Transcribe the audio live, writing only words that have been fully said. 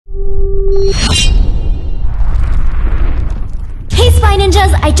Hey Spy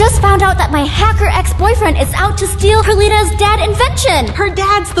Ninjas, I just found out that my hacker ex-boyfriend is out to steal Perlita's dad invention! Her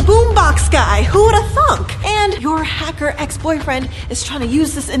dad's the boombox guy, who would have thunk? And your hacker ex-boyfriend is trying to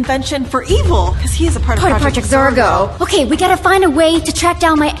use this invention for evil, because he is a part of Project Zorgo. Okay, we gotta find a way to track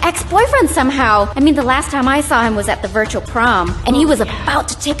down my ex-boyfriend somehow. I mean, the last time I saw him was at the virtual prom, and he was about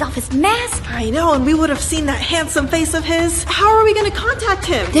to take off his mask. I know, and we would have seen that handsome face of his. How are we gonna contact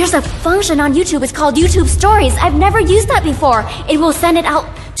him? There's a function on YouTube, it's called YouTube Stories. I've never used that before. It will send it out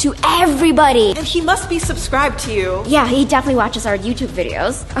to everybody. And he must be subscribed to you. Yeah, he definitely watches our YouTube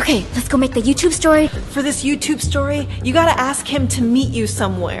videos. Okay, let's go make the YouTube story. For this YouTube story, you gotta ask him to meet you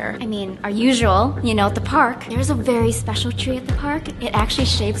somewhere. I mean, our usual, at the park. There's a very special tree at the park. It actually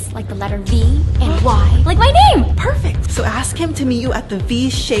shapes like the letter V and Y, like my name. Perfect. So ask him to meet you at the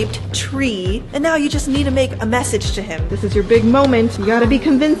V-shaped tree. And now you just need to make a message to him. This is your big moment. You gotta be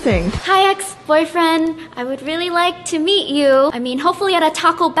convincing. Hi, ex-boyfriend. I would really like to meet you. I mean, hopefully at a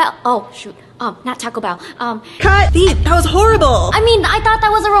Taco Bell. Oh, shoot. Not Taco Bell. Cut! That was horrible! I mean, I thought that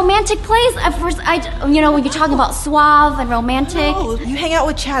was a romantic place. At first, when you're talking about suave and romantic. Oh, you hang out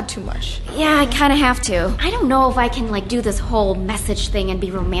with Chad too much. Yeah, I kind of have to. I don't know if I can, do this whole message thing and be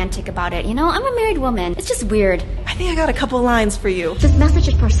romantic about it, I'm a married woman. It's just weird. I think I got a couple lines for you. This message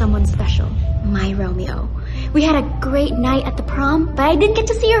is for someone special. My Romeo. We had a great night at the prom, but I didn't get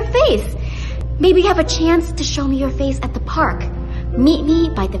to see your face. Maybe you have a chance to show me your face at the park. Meet me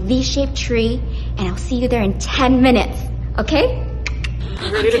by the V-shaped tree, and I'll see you there in 10 minutes. Okay?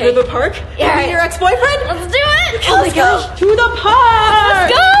 Ready to go to the park? Yeah. Meet your ex-boyfriend? Let's do it! Okay, let's go to the park!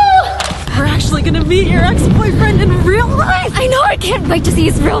 Let's go! We're actually gonna meet your ex-boyfriend in real life! I know, I can't wait to see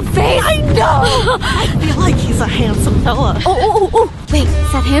his real face! I know! I feel like he's a handsome fella. Oh! Wait,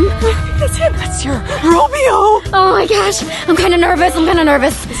 is that him? That's him! That's your Romeo! Oh my gosh, I'm kinda nervous,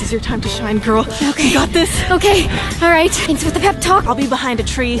 This is your time to shine, girl. Okay. You got this. Okay, alright. Thanks for the pep talk. I'll be behind a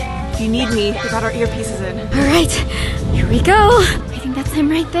tree. If you need me, we got our earpieces in. Alright, here we go. I think that's him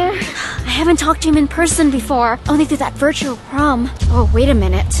right there. I haven't talked to him in person before, only through that virtual prom. Oh, wait a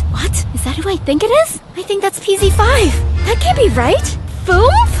minute. What? Is that who I think it is? I think that's PZ5. That can't be right.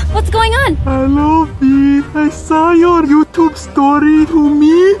 Foof? What's going on? Hello, V. I saw your YouTube story to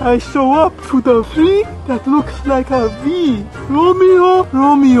me. I show up to the tree that looks like a V. Romeo,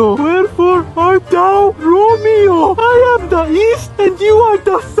 Romeo, wherefore art thou Romeo? I am the east and you are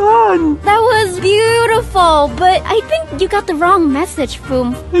the sun. That was beautiful, but I think you got the wrong message,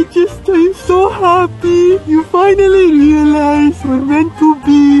 Foom. I'm so happy. You finally realize we're meant to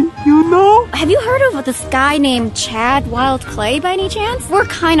be, Have you heard of this guy named Chad Wild Clay by any chance? We're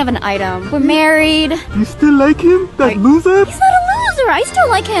kind of an item. We're married. You still like him, that loser? He's not a loser. I still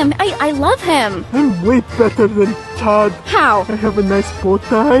like him. I love him. I'm way better than Chad. How? I have a nice bow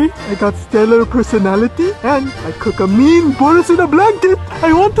tie, I got stellar personality, and I cook a mean Boris in a blanket.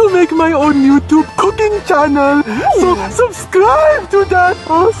 I want to make my own YouTube cooking channel. So subscribe to that.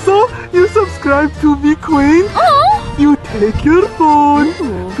 Also, you subscribe to V Queen. Oh! You take your phone,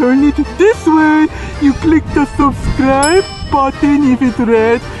 turn it this way, you click the subscribe button if it's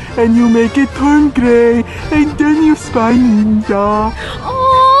red, and you make it turn gray, and then you spy ninja.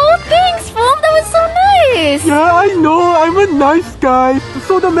 Oh, thanks, Foom. That was so nice. Yeah, I know. I'm a nice guy.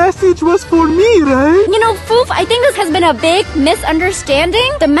 So the message was for me, right? Foof, I think this has been a big misunderstanding.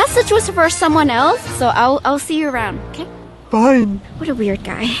 The message was for someone else, so I'll see you around, okay? Fine. What a weird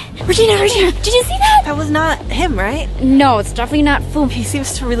guy. Regina, did you see that? That was not him, right? No, it's definitely not Foom. He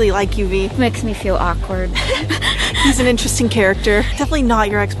seems to really like you, V. Makes me feel awkward. He's an interesting character. Definitely not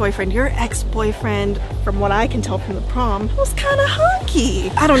your ex-boyfriend. Your ex-boyfriend, from what I can tell from the prom, was kind of hunky.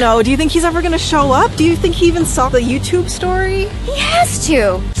 I don't know. Do you think he's ever going to show up? Do you think he even saw the YouTube story? He has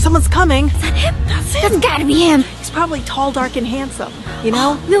to. Someone's coming. Is that him? That's him. That's gotta be him. He's probably tall, dark, and handsome.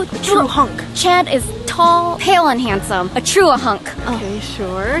 No, No, a true hunk. Chad is tall, pale, and handsome. A true hunk. Okay,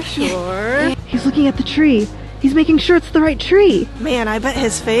 sure. He's looking at the tree. He's making sure it's the right tree. Man, I bet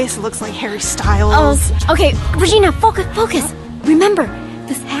his face looks like Harry Styles. Okay, Regina, focus. Remember,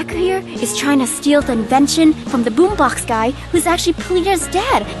 this hacker here is trying to steal the invention from the boombox guy who's actually Perlita's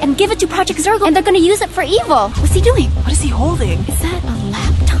dad and give it to Project Zorgo, and they're gonna use it for evil. What's he doing? What is he holding? Is that a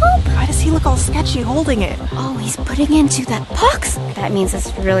laptop? Why does he look all sketchy holding it? Oh, he's putting it into that box. That means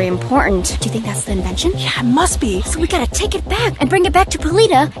it's really important. Do you think that's the invention? Yeah, it must be. So we gotta take it back and bring it back to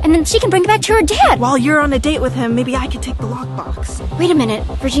Perlita, and then she can bring it back to her dad. While you're on a date with him, maybe I could take the lockbox. Wait a minute,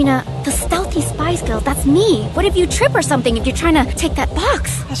 Regina. The stealthy spy spy skills. That's me. What if you trip or something if you're trying to take that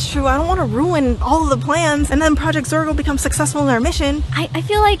box? That's true. I don't want to ruin all of the plans and then Project Zorgo becomes successful in our mission. I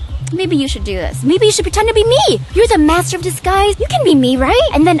feel like maybe you should do this. Maybe you should pretend to be me. You're the master of disguise. You can be me, right?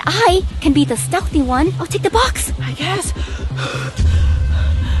 And then I can be the stealthy one. I'll take the box. I guess.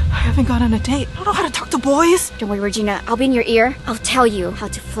 I haven't gone on a date. I don't know how to talk to boys. Don't worry, Regina. I'll be in your ear. I'll tell you how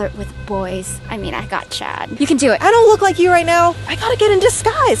to flirt with boys. I mean, I got Chad. You can do it. I don't look like you right now. I gotta get in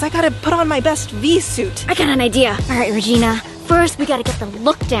disguise. I gotta put on my best V suit. I got an idea. All right, Regina. First, we gotta get the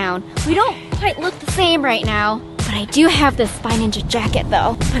look down. We don't quite look the same right now. But I do have this Spy Ninja jacket,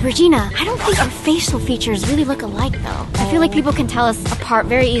 though. But Regina, I don't think our facial features really look alike, though. I feel like people can tell us apart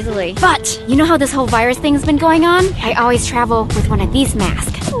very easily. But, you know how this whole virus thing's been going on? I always travel with one of these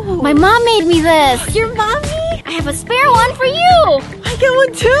masks. Ooh. My mom made me this. Your mommy? I have a spare one for you. I get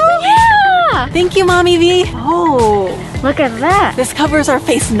one too? Yeah. Thank you, Mommy V. Oh. Look at that. This covers our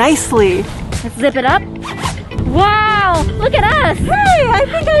face nicely. Let's zip it up. Wow, look at us. Hey, I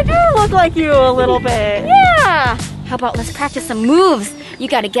think I do look like you a little bit. Yeah. How about let's practice some moves? You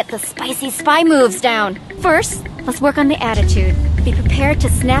gotta get the spicy spy moves down. First, let's work on the attitude. Be prepared to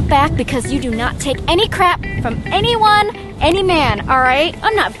snap back because you do not take any crap from anyone, any man, all right?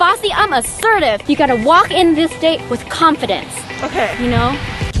 I'm not bossy, I'm assertive. You gotta walk in this date with confidence. Okay. You know?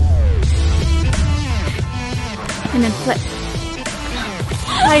 And then flip.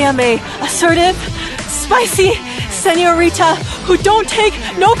 I am a assertive, spicy senorita who don't take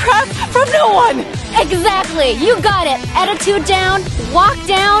no crap from no one. Exactly, you got it. Attitude down, walk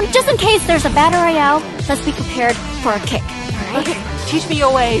down. Just in case there's a battle royale, let's be prepared for a kick. All right? Okay, teach me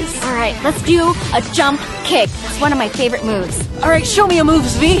your ways. All right, let's do a jump kick. That's one of my favorite moves. All right, show me your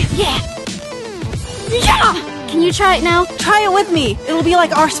moves, V. Yeah. Yeah! Can you try it now? Try it with me. It'll be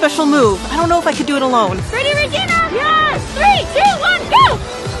like our special move. I don't know if I could do it alone. Ready, Regina? Yes! 3, 2, 1, go!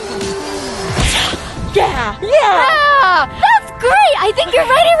 Yeah! Yeah! Ah, that's great! I think you're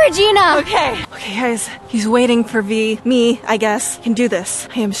ready, Regina! Okay. Okay, guys. He's waiting for V. Me, I guess, can do this.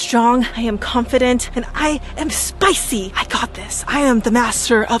 I am strong, I am confident, and I am spicy. I got this. I am the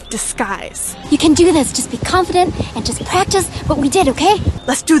master of disguise. You can do this. Just be confident and just practice what we did, okay?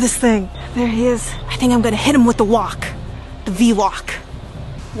 Let's do this thing. There he is. I think I'm gonna hit him with the walk. The V walk.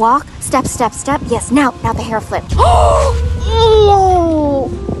 Walk, step, step, step. Yes, now the hair flip. Oh!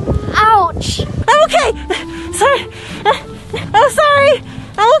 Ouch! I'm okay! Sorry. I'm sorry.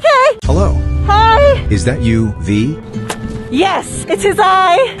 I'm okay. Hello. Hi. Is that you, V? Yes, it is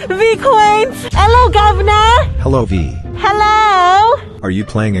I, V Quaint. Hello, Governor. Hello, V. Hello. Are you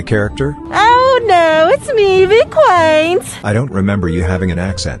playing a character? Oh no, it's me, V Quaint. I don't remember you having an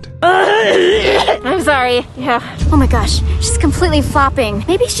accent. I'm sorry. Yeah. Oh my gosh, she's completely flopping.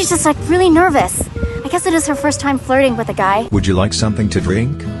 Maybe she's just like really nervous. I guess it is her first time flirting with a guy. Would you like something to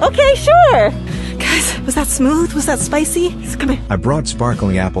drink? Okay, sure. Guys, was that smooth? Was that spicy? Come here. I brought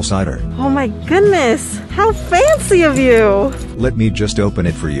sparkling apple cider. Oh my goodness. How fancy of you. Let me just open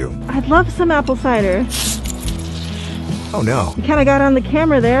it for you. I'd love some apple cider. Oh no. You kind of got on the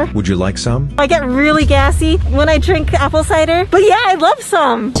camera there. Would you like some? I get really gassy when I drink apple cider. But yeah, I'd love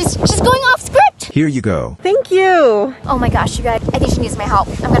some. She's going off script. Here you go. Thank you. Oh my gosh, you guys. I think she needs my help.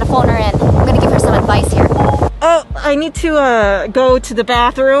 I'm gonna phone her in. I'm gonna give her some advice here. Oh, I need to go to the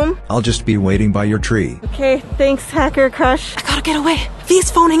bathroom. I'll just be waiting by your tree. Okay, thanks, Hacker Crush. I gotta get away. V's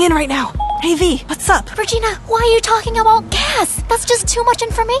phoning in right now. Hey V, what's up? Regina, why are you talking about gas? That's just too much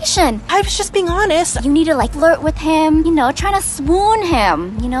information. I was just being honest. You need to like flirt with him, you know, trying to swoon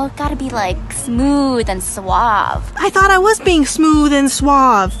him. You know, gotta be like smooth and suave. I thought I was being smooth and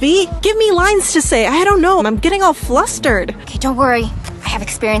suave. V, give me lines to say. I don't know. I'm getting all flustered. Okay, don't worry. I have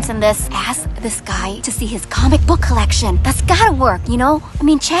experience in this. Ask this guy to see his comic book collection. That's gotta work, you know? I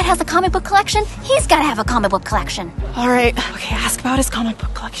mean, Chad has a comic book collection. He's gotta have a comic book collection. All right. Okay, ask about his comic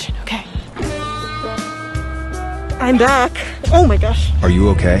book collection. Okay. I'm back. Oh my gosh. Are you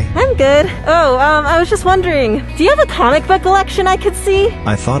okay? I'm good. Oh, I was just wondering, do you have a comic book collection I could see?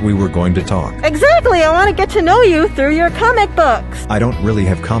 I thought we were going to talk. Exactly. I want to get to know you through your comic books. I don't really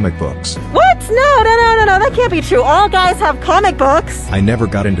have comic books. What? No. That can't be true. All guys have comic books. I never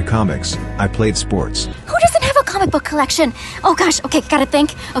got into comics. I played sports. Who doesn't have a comic book collection? Oh gosh, okay, gotta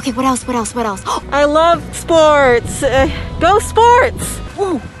think. Okay, what else? I love sports. Go sports.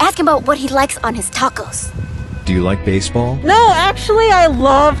 Ooh, ask him about what he likes on his tacos. Do you like baseball? No, actually, I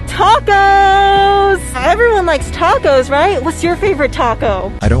love tacos. Everyone likes tacos, right? What's your favorite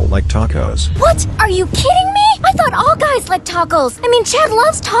taco? I don't like tacos. What? Are you kidding me? I thought all guys like tacos. I mean, Chad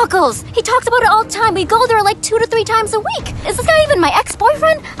loves tacos. He talks about it all the time. We go there like 2 to 3 times a week. Is this guy even my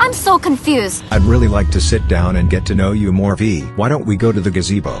ex-boyfriend? I'm so confused. I'd really like to sit down and get to know you more, V. Why don't we go to the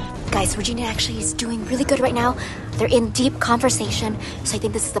gazebo? Guys, Regina actually is doing really good right now. They're in deep conversation, so I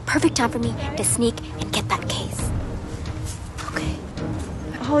think this is the perfect time for me to sneak and get that case. Okay.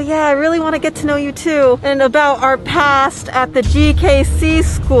 Oh yeah, I really want to get to know you too. And about our past at the GKC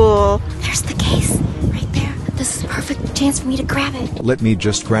school. There's the case, right there. This is a perfect chance for me to grab it. Let me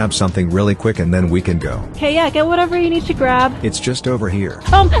just grab something really quick and then we can go. Okay, yeah, get whatever you need to grab. It's just over here.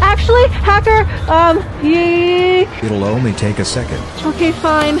 Actually, hacker, yeek. It'll only take a second. Okay,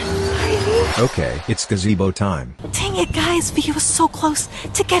 fine. Okay, it's gazebo time. Dang it, guys, V was so close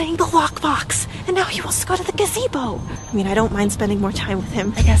to getting the lockbox, and now he wants to go to the gazebo. I mean, I don't mind spending more time with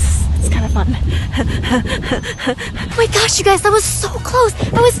him. I guess it's kind of fun. Oh my gosh, you guys, that was so close.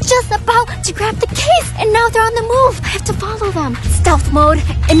 I was just about to grab the case, and now they're on the move. I have to follow them. Stealth mode,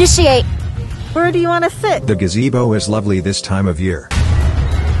 initiate. Where do you want to sit? The gazebo is lovely this time of year.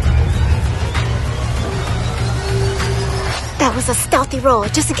 That was a stealthy roll,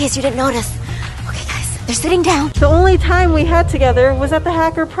 just in case you didn't notice. Okay, guys, they're sitting down. The only time we had together was at the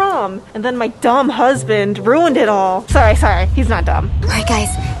hacker prom, and then my dumb husband ruined it all. Sorry, he's not dumb. All right, guys,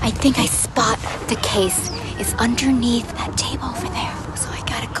 I think I spot the case. It's underneath that table over there. So I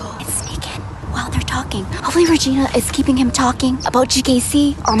gotta go and sneak in while they're talking. Hopefully Regina is keeping him talking about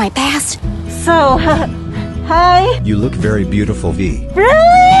GKC or my past. So, hi. You look very beautiful, V.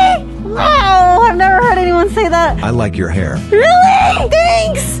 Really? Wow, I've never heard anyone say that. I like your hair. Really?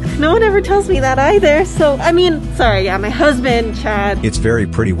 Thanks! No one ever tells me that either, so, I mean, sorry, yeah, my husband, Chad. It's very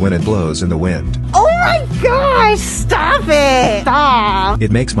pretty when it blows in the wind. Oh my gosh, stop it! Stop!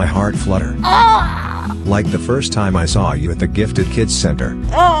 It makes my heart flutter. Oh! Like the first time I saw you at the Gifted Kids Center.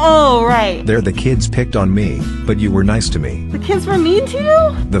 Oh, right. There the kids picked on me, but you were nice to me. The kids were mean to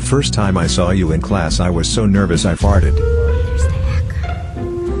you? The first time I saw you in class I was so nervous I farted. There's the hacker.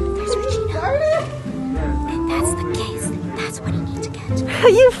 There's Regina. And that's the case. That's what he needs to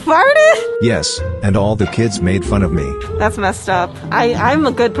get. You farted? Yes, and all the kids made fun of me. That's messed up. I'm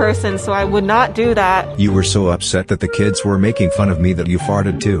a good person, so I would not do that. You were so upset that the kids were making fun of me that you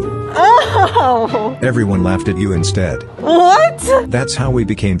farted too. Oh! Everyone laughed at you instead. What? That's how we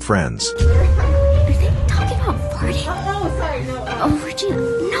became friends. Are they talking about farting? Oh, sorry, no. Oh, Regina,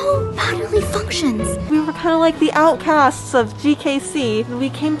 no bodily functions. We were kind of like the outcasts of GKC, and we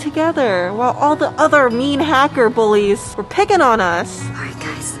came together while all the other mean hacker bullies were picking on us. All right,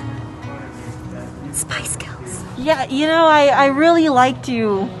 guys. Spy skills. Yeah, you know, I really liked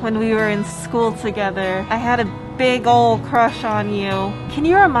you when we were in school together. I had a big old crush on you. Can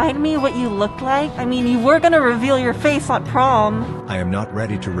you remind me what you looked like? I mean, you were gonna reveal your face at prom. I am not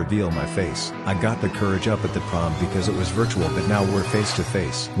ready to reveal my face. I got the courage up at the prom because it was virtual, but now we're face to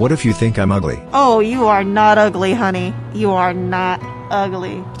face. What if you think I'm ugly? Oh, you are not ugly, honey. You are not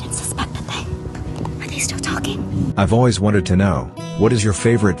ugly. Didn't suspect a thing. Are they still talking? I've always wanted to know, what is your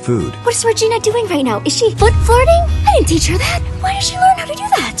favorite food? What is Regina doing right now? Is she foot flirting? I didn't teach her that. Why did she learn how to do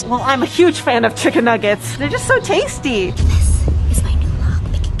that? Well, I'm a huge fan of chicken nuggets. They're just so tasty. This is my new lock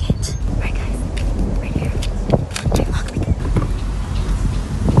picking kit. Right, guys. Right here. Check lock picking.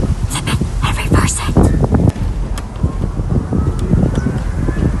 Flip it and reverse it.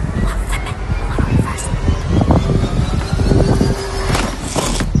 Flip it. Reverse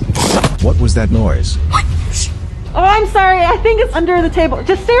it. What was that noise? What? Shh. Oh, I'm sorry. I think it's under the table.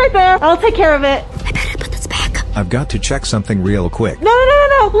 Just stay right there. I'll take care of it. I better put this back. I've got to check something real quick. No.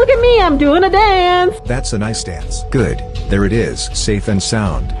 Look at me. I'm doing a dance. That's a nice dance. Good. There it is, safe and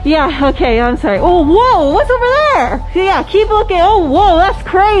sound. Yeah, okay, I'm sorry. Oh, whoa, what's over there? Yeah, keep looking. Oh, whoa, that's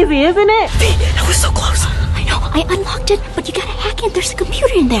crazy, isn't it? That was so close. I know. I unlocked it, but you gotta hack it. There's a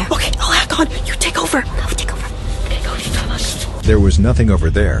computer in there. Okay, I'll hack on. You take over. I'll take over. Okay, go. There was nothing over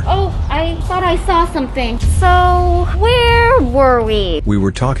there. Oh, I thought I saw something. So, where were we? We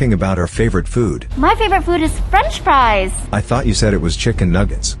were talking about our favorite food. My favorite food is French fries. I thought you said it was chicken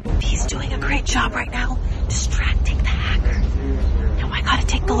nuggets. He's doing a great job right now, distracting the hacker. Now I gotta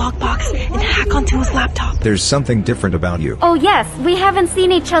take the lockbox and hack onto his laptop. There's something different about you. Oh yes, we haven't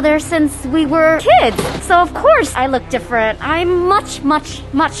seen each other since we were kids. So of course I look different. I'm much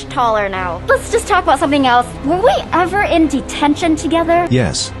taller now. Let's just talk about something else. Were we ever in detention together?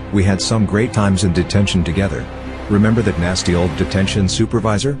 Yes, we had some great times in detention together. Remember that nasty old detention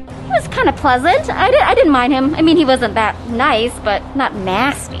supervisor? He was kind of pleasant. I didn't mind him. I mean, he wasn't that nice, but not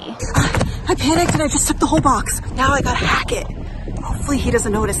nasty. I panicked and I just took the whole box. Now I gotta hack it. Hopefully Hopefully he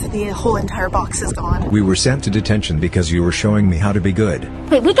doesn't notice that the whole entire box is gone. We were sent to detention because you were showing me how to be good.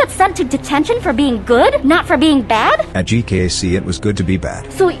 Wait, we got sent to detention for being good, not for being bad? At GKC, it was good to be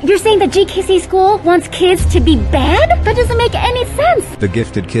bad. So you're saying the GKC school wants kids to be bad? That doesn't make any sense. The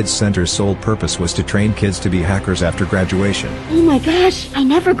Gifted Kids Center's sole purpose was to train kids to be hackers after graduation. Oh my gosh, I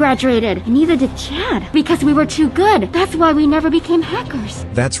never graduated, and neither did Chad, because we were too good. That's why we never became hackers.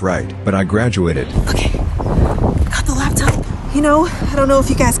 That's right, but I graduated. Okay, got the laptop. You know, I don't know if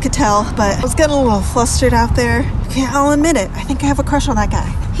you guys could tell, but I was getting a little flustered out there. Okay, I'll admit it. I think I have a crush on that guy.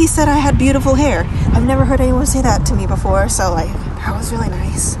 He said I had beautiful hair. I've never heard anyone say that to me before, so like, that was really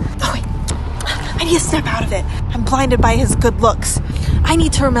nice. Oh wait, I need to snap out of it. I'm blinded by his good looks. I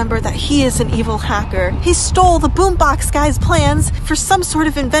need to remember that he is an evil hacker. He stole the boombox guy's plans for some sort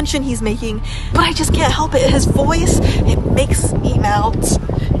of invention he's making, but I just can't help it. His voice, it makes me melt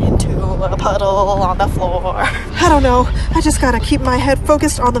into a puddle on the floor. I don't know. I just gotta keep my head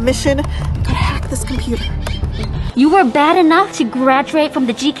focused on the mission. Gotta hack this computer. You were bad enough to graduate from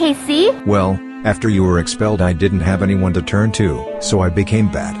the GKC? Well, after you were expelled, I didn't have anyone to turn to, so I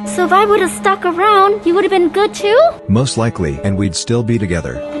became bad. So if I would have stuck around, you would have been good too? Most likely, and we'd still be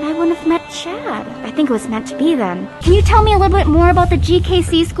together. Then I wouldn't have met Chad. I think it was meant to be then. Can you tell me a little bit more about the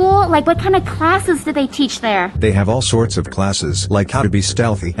GKC school? Like, what kind of classes do they teach there? They have all sorts of classes, like how to be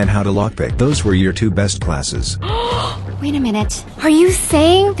stealthy and how to lockpick. Those were your 2 best classes. Wait a minute. Are you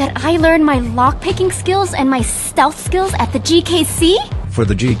saying that I learned my lockpicking skills and my stealth skills at the GKC? For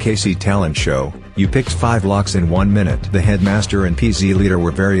the GKC talent show, you picked 5 locks in 1 minute. The headmaster and PZ leader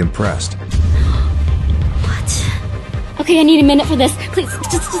were very impressed. What? Okay, I need a minute for this. Please,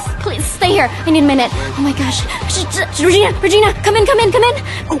 just please stay here. I need a minute. Oh my gosh. Regina, come in.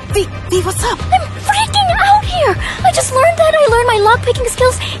 Oh, V, what's up? I'm freaking out here. I just learned that I learned my lockpicking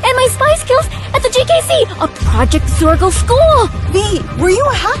skills and my spy skills at the GKC, a Project Zorgo school. V, were you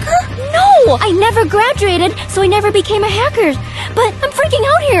a hacker? No, I never graduated, so I never became a hacker. But I'm freaking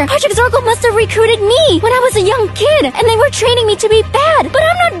out here. Project Zorgo must have recruited me when I was a young kid, and they were training me to be bad. But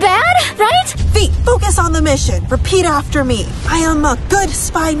I'm not bad, right? V, focus on the mission. Repeat after me. I am a good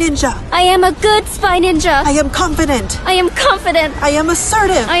spy ninja. I am a good spy ninja. I am confident. I am confident. I am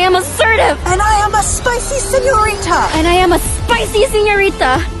assertive. I am assertive. And I am a spicy señorita. And I am a spicy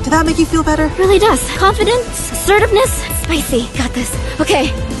señorita. Did that make you feel better? It really does. Confidence, assertiveness, spicy. Got this.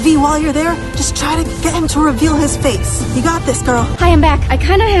 Okay. V, while you're there, just try to get him to reveal his face. You got this, girl. Hi, I'm back. I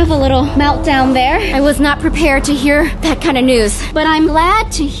kind of have a little meltdown there. I was not prepared to hear that kind of news. But I'm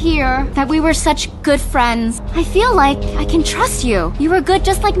glad to hear that we were such good friends. I feel like I can trust you. You were good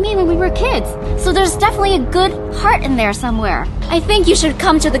just like me when we were kids. So there's definitely a good heart in there somewhere. I think you should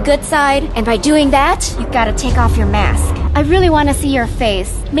come to the good side. And by doing that, you've got to take off your mask. I really want to see your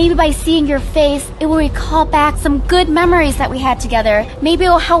face. Maybe by seeing your face, it will recall back some good memories that we had together. Maybe it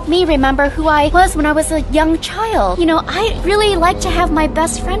will help me remember who I was when I was a young child. You know, I'd really like to have my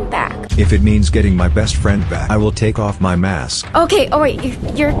best friend back. If it means getting my best friend back, I will take off my mask. Okay, oh wait,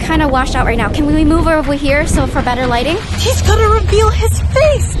 you're kind of washed out right now. Can we move over here so for better lighting? He's gonna reveal his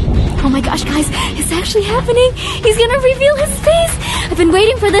face. Oh my gosh, guys, it's actually happening. He's gonna reveal his face. I've been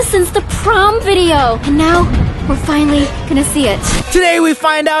waiting for this since the prom video. And now, we're finally gonna see it. Today we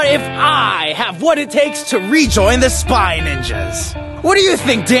find out if I have what it takes to rejoin the Spy Ninjas. What do you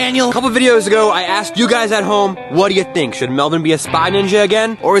think, Daniel? A couple videos ago, I asked you guys at home, what do you think? Should Melvin be a spy ninja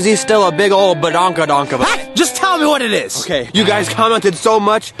again? Or is he still a big old badonka-donka? Just tell me what it is. Okay, you guys commented so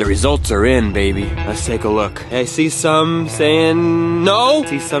much, the results are in, baby. Let's take a look. I see some saying no,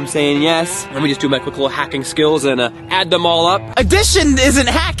 see some saying yes. Let me just do my quick little hacking skills and add them all up. Addition isn't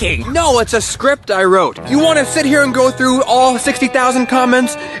hacking. No, it's a script I wrote. You want to sit here and go through all 60,000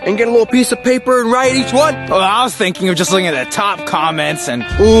 comments and get a little piece of paper and write each one? Well, I was thinking of just looking at the top comments and...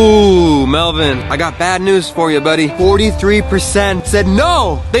 Ooh, Melvin, I got bad news for you, buddy. 43% said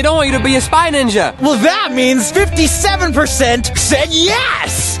no, they don't want you to be a spy ninja. Well, that means 57% said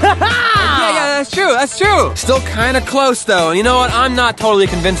yes! Yeah, that's true. Still kind of close, though. And you know what? I'm not totally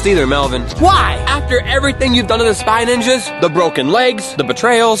convinced either, Melvin. Why? After everything you've done to the spy ninjas, the broken legs, the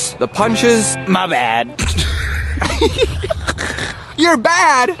betrayals, the punches... My bad. You're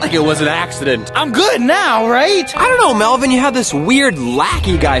bad! Like it was an accident. I'm good now, right? I don't know, Melvin. You have this weird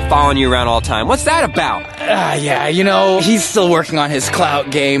lackey guy following you around all the time. What's that about? Yeah, you know, he's still working on his clout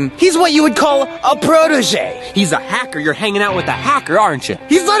game. He's what you would call a protege. He's a hacker. You're hanging out with a hacker, aren't you?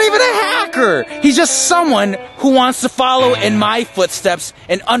 He's not even a hacker. He's just someone who wants to follow in my footsteps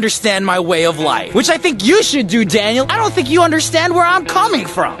and understand my way of life. Which I think you should do, Daniel. I don't think you understand where I'm coming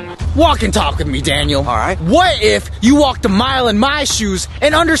from. walk and talk with me, Daniel. All right. What if you walked a mile in my shoes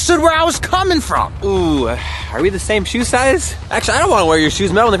and understood where I was coming from? Ooh, are we the same shoe size? Actually, I don't want to wear your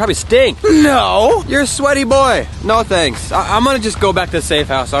shoes, Melvin. They probably stink. No. You're a sweaty boy. No thanks. I'm gonna just go back to the safe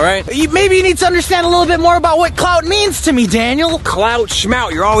house, all right? Maybe you need to understand a little bit more about what clout means to me, Daniel. Clout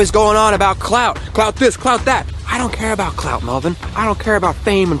schmout. You're always going on about clout. Clout this, clout that. I don't care about clout, Melvin. I don't care about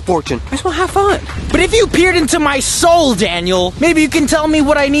fame and fortune. I just want to have fun. But if you peered into my soul, Daniel, maybe you can tell me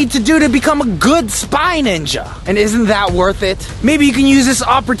what I need to do to become a good spy ninja. And isn't that worth it? Maybe you can use this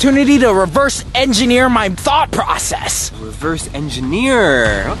opportunity to reverse engineer my thought process. Reverse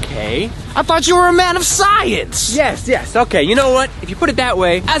engineer. Okay. I thought you were a man of science. Yes. Okay, you know what? If you put it that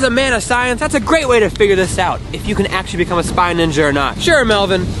way, as a man of science, that's a great way to figure this out. If you can actually become a spy ninja or not. Sure,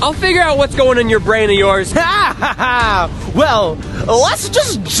 Melvin. I'll figure out what's going in your brain of yours. Well, let's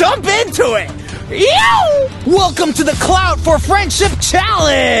just jump into it. Welcome to the Clout for Friendship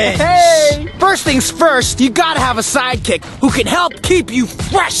Challenge! Hey! First things first, you gotta have a sidekick who can help keep you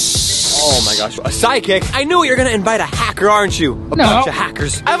fresh! Oh my gosh, a sidekick? I knew you're gonna invite a hacker, aren't you? A bunch of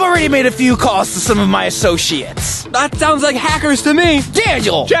hackers. I've already made a few calls to some of my associates. That sounds like hackers to me.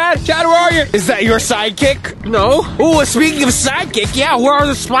 Daniel! Chad, where are you? Is that your sidekick? No. Ooh, speaking of sidekick, yeah, where are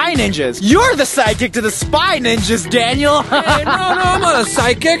the spy ninjas? You're the sidekick to the spy ninjas, Daniel! Hey, no, I'm not a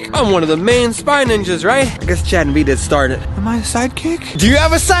sidekick. I'm one of the main spy ninjas, right? I guess Chad and Vy did start it. Am I a sidekick? Do you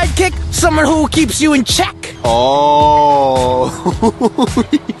have a sidekick? Someone who keeps you in check? Oh.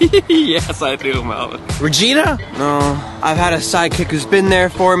 Yes, I do, Melvin. Regina? No, I've had a sidekick who's been there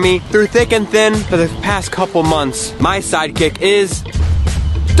for me through thick and thin for the past couple months. My sidekick is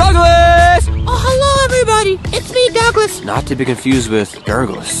Douglas! Oh, hello, everybody. It's me, Douglas. Not to be confused with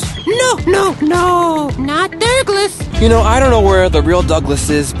Douglas. No, not Douglas. You know, I don't know where the real Douglas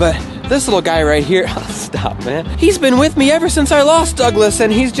is, but this little guy right here, stop, man. He's been with me ever since I lost Douglas,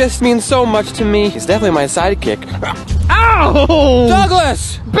 and he's just means so much to me. He's definitely my sidekick. Ow!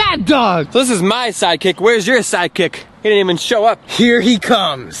 Douglas! Bad dog! So this is my sidekick. Where's your sidekick? He didn't even show up. Here he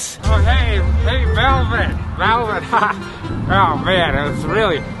comes. Oh, hey, Melvin. Oh, man, it was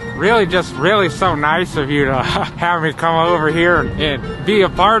really so nice of you to have me come over here and be a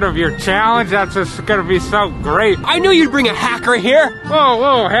part of your challenge. That's just gonna be so great. I knew you'd bring a hacker here.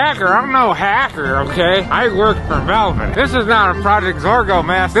 Whoa, hacker. I'm no hacker, okay? I work for Melvin. This is not a Project Zorgo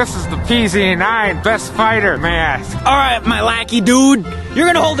mask. This is the PZ9 Best Fighter mask. All right, my lackey dude. You're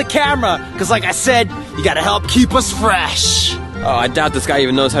gonna hold the camera, because like I said, you gotta help keep us fresh. Oh, I doubt this guy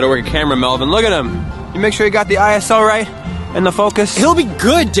even knows how to work a camera, Melvin. Look at him. You make sure you got the ISO right? And the focus? He'll be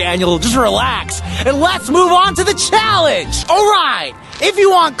good, Daniel. Just relax. And let's move on to the challenge. All right. If you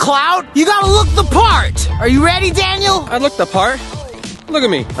want clout, you gotta look the part. Are you ready, Daniel? I look the part. Look at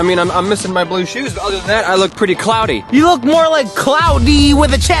me. I mean, I'm missing my blue shoes, but other than that, I look pretty cloudy. You look more like Cloudy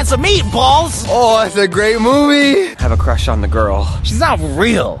with a chance of meatballs. Oh, that's a great movie. I have a crush on the girl. She's not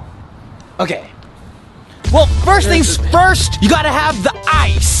real. Okay. Well, first things first, you gotta have the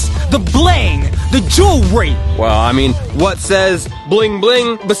ice, the bling, the jewelry. Well, I mean, what says bling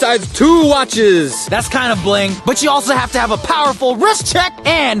bling besides 2 watches? That's kind of bling, but you also have to have a powerful wrist check.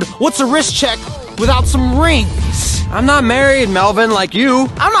 And what's a wrist check without some rings? I'm not married, Melvin, like you.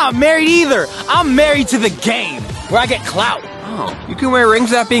 I'm not married either. I'm married to the game, where I get clout. Oh, you can wear rings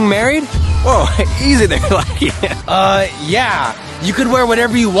without being married? Whoa, easy there, like yeah. You could wear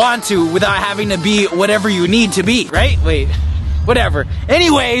whatever you want to without having to be whatever you need to be, right? Wait, whatever.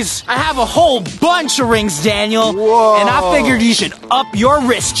 Anyways, I have a whole bunch of rings, Daniel. Whoa. And I figured you should up your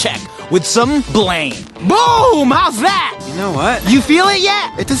wrist check with some bling. Boom! How's that? You know what? You feel it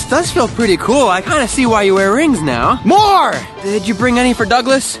yet? It just does feel pretty cool. I kind of see why you wear rings now. More! Did you bring any for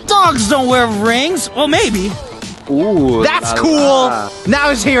Douglas? Dogs don't wear rings. Well, maybe. Ooh, that's cool. Now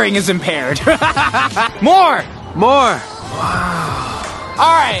his hearing is impaired. More! Wow.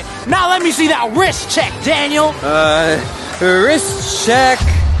 All right, now let me see that wrist check, Daniel. Wrist check.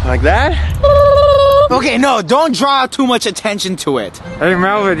 Like that? Okay, no, don't draw too much attention to it. Hey,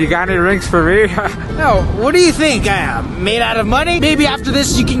 Melvin, you got any rings for me? No, what do you think? Made out of money? Maybe after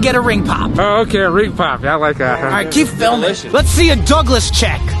this you can get a ring pop. Oh, okay, a ring pop. I like that. All right, keep filming. Let's see a Douglas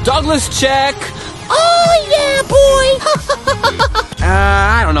check. Douglas check. Oh, yeah, boy.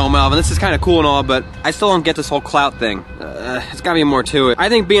 I don't know, Melvin. This is kind of cool and all, but I still don't get this whole clout thing. It's gotta be more to it. I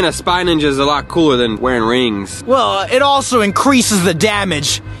think being a spy ninja is a lot cooler than wearing rings. Well, it also increases the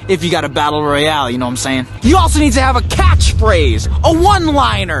damage if you got a battle royale, you know what I'm saying? You also need to have a catchphrase, a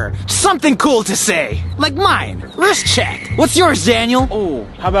one-liner, something cool to say. Like mine, wrist check. What's yours, Daniel? Oh,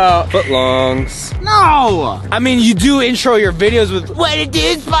 how about footlongs? No! I mean, you do intro your videos with, "What it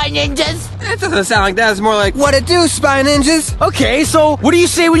do, spy ninjas?" That doesn't sound like that. It's more like, "What it do, spy ninjas?" Okay, so what do you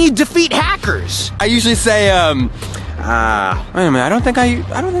say when you defeat hackers. I usually say, wait a minute, I don't think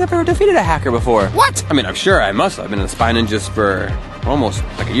I've ever defeated a hacker before. What? I mean, I'm sure I must have. I've been in the Spy Ninjas for almost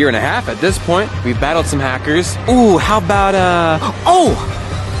like a year and a half at this point. We've battled some hackers. Ooh, how about,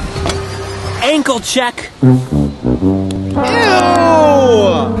 ankle check. Ew!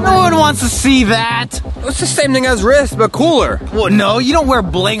 No one wants to see that. It's the same thing as wrist, but cooler. Well, no, you don't wear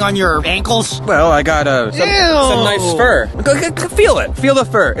bling on your ankles. Well, I got some nice fur. Feel it. Feel the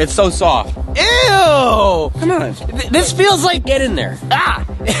fur. It's so soft. Ew! Come on. This feels like... Get in there. Ah!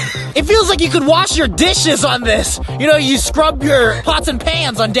 It feels like you could wash your dishes on this. You know, you scrub your pots and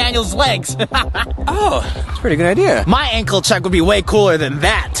pans on Daniel's legs. Oh, that's a pretty good idea. My ankle check would be way cooler than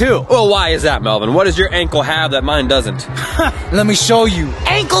that, too. Well, why is that, Melvin? What does your ankle have that mine doesn't? Let me show you.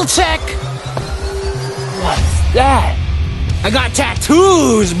 Ankle check! What's that? I got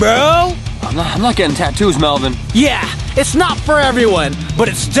tattoos, bro! I'm not getting tattoos, Melvin. Yeah, it's not for everyone, but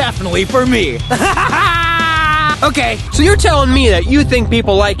it's definitely for me. Okay. So you're telling me that you think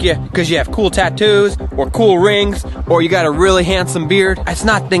people like you because you have cool tattoos, or cool rings, or you got a really handsome beard? It's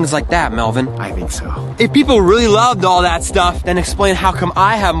not things like that, Melvin. I think so. If people really loved all that stuff, then explain how come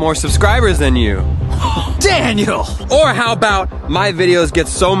I have more subscribers than you. Daniel! Or how about my videos get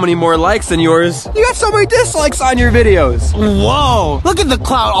so many more likes than yours? You got so many dislikes on your videos. Whoa! Look at the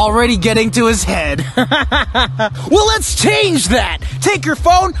clout already getting to his head. Well, let's change that! Take your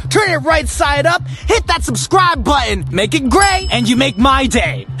phone, turn it right side up, hit that subscribe button, make it gray, and you make my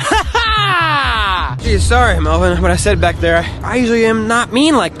day. Ha ha! Gee, sorry, Melvin, what I said back there. I usually am not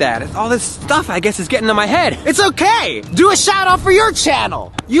mean like that. All this stuff, I guess, is getting to my head. It's okay! Do a shout out for your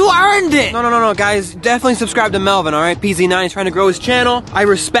channel! You earned it! No, guys, definitely subscribe to Melvin, alright? PZ9 is trying to grow his channel. I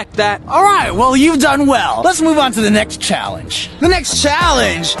respect that. Alright, well, you've done well. Let's move on to the next challenge. The next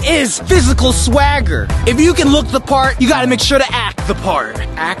challenge is physical swagger. If you can look the part, you gotta make sure to act the part.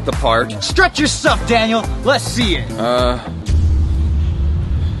 Act the part? Stretch your stuff, Daniel. Let's see it.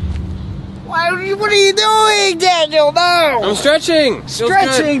 What are you doing, Daniel? No! I'm stretching.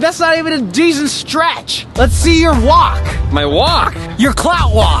 Stretching? That's not even a decent stretch. Let's see your walk. My walk? Your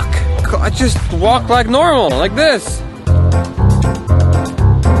clout walk. I just walk like normal, like this.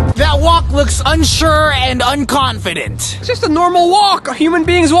 That walk looks unsure and unconfident. It's just a normal walk. Human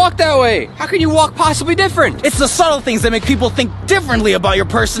beings walk that way. How can you walk possibly different? It's the subtle things that make people think differently about your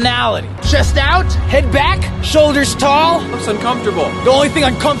personality. Chest out, head back, shoulders tall. Looks uncomfortable. The only thing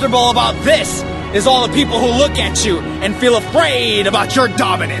uncomfortable about this is all the people who look at you and feel afraid about your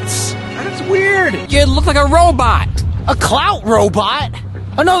dominance. That's weird. You look like a robot. A clout robot?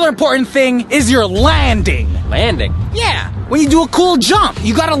 Another important thing is your landing. Landing? Yeah, when you do a cool jump,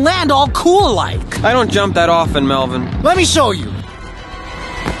 you gotta land all cool-like. I don't jump that often, Melvin. Let me show you.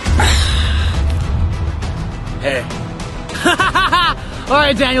 Hey.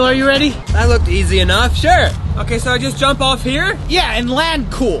 Alright, Daniel, are you ready? That looked easy enough, sure. Okay, so I just jump off here? Yeah, and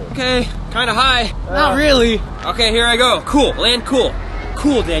land cool. Okay, kinda high. Not really. Okay, here I go. Cool, land cool.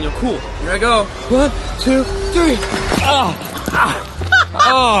 Cool, Daniel, cool. Here I go. 1, 2, 3. Oh.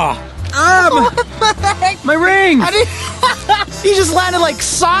 My ring! You just landed like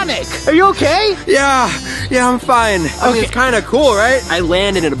Sonic. Are you okay? Yeah, I'm fine. I mean, it's kind of cool, right? I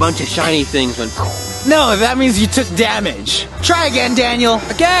landed in a bunch of shiny things when... No, that means you took damage. Try again, Daniel.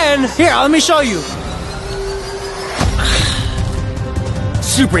 Again? Here, let me show you.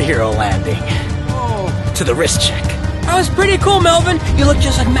 Superhero landing. Oh. To the wrist check. That was pretty cool, Melvin. You look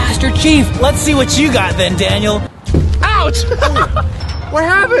just like Master Chief. Let's see what you got then, Daniel. Ouch! What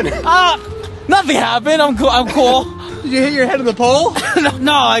happened? Nothing happened. I'm cool. Did you hit your head on the pole?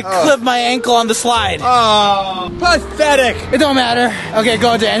 No, I clipped my ankle on the slide. Oh, pathetic. It don't matter. Okay,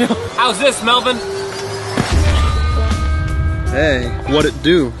 go, Daniel. How's this, Melvin? Hey, what'd it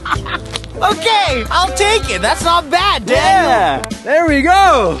do? Okay, I'll take it. That's not bad, Daniel. Yeah, there we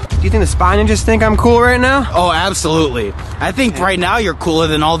go. Do you think the Spy Ninjas think I'm cool right now? Oh, absolutely. I think right now you're cooler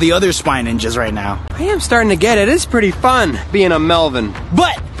than all the other Spy Ninjas right now. I am starting to get it. It's pretty fun being a Melvin.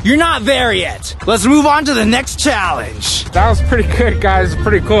 But you're not there yet. Let's move on to the next challenge. That was pretty good, guys.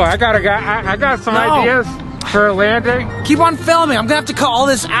 Pretty cool. I got some ideas for a landing. Keep on filming. I'm gonna have to cut all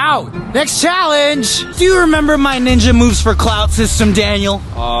this out. Next challenge. Do you remember my ninja moves for clout system, Daniel?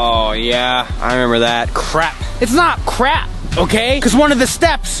 Oh, yeah. I remember that. Crap. It's not crap, okay? Because one of the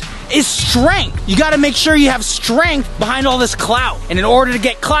steps is strength. You gotta make sure you have strength behind all this clout. And in order to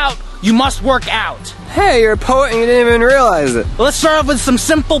get clout, you must work out. Hey, you're a poet and you didn't even realize it. Let's start off with some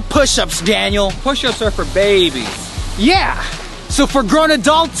simple push-ups, Daniel. Push-ups are for babies. Yeah. So for grown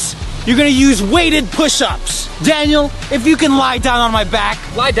adults, you're gonna use weighted push-ups. Daniel, if you can lie down on my back.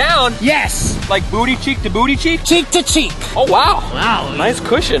 Lie down? Yes. Like booty cheek to booty cheek? Cheek to cheek. Oh, wow. Wow. Nice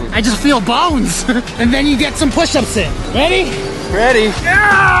cushion. I just feel bones. And then you get some push-ups in. Ready? Ready?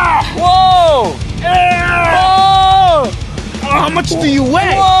 Yeah! Whoa! Yeah! Whoa! How much do you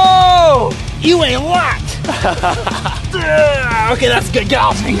weigh? Whoa! You weigh a lot. Okay, that's good. Get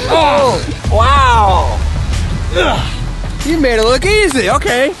off me. Oh! Wow! You made it look easy.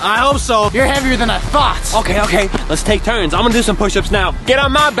 Okay. I hope so. You're heavier than I thought. Okay. Let's take turns. I'm gonna do some push-ups now. Get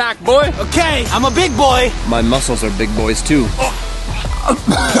on my back, boy. Okay, I'm a big boy. My muscles are big boys too.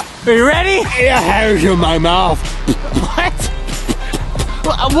 Are you ready? Yeah, hairs in my mouth. What?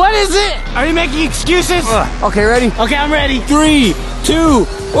 What is it? Are you making excuses? Okay, ready? Okay, I'm ready. 3, 2,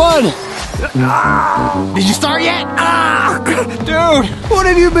 1. Did you start yet? Dude, what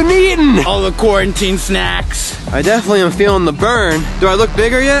have you been eating? All the quarantine snacks. I definitely am feeling the burn. Do I look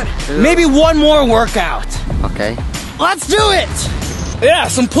bigger yet? Maybe one more workout. Okay. Let's do it. Yeah,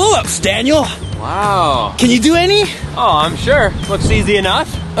 some pull-ups, Daniel. Wow. Can you do any? Oh, I'm sure. Looks easy enough.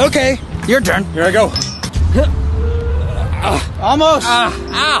 Okay, your turn. Here I go. Almost.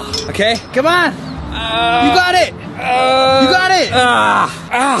 Ow. Okay. Come on. You got it. You got it.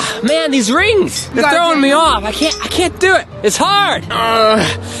 Man, these rings. They're got it, throwing me Daniel. off. I can't do it. It's hard.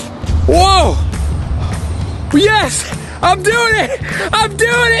 Whoa. Yes. I'm doing it.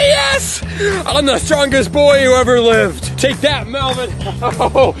 Yes. I'm the strongest boy who ever lived. Take that, Melvin.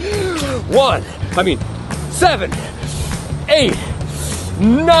 7, 8,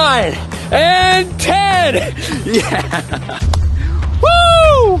 9, and 10. Yeah.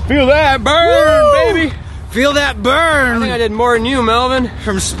 Woo! Feel that burn, baby. Feel that I burn think I did more than you, Melvin.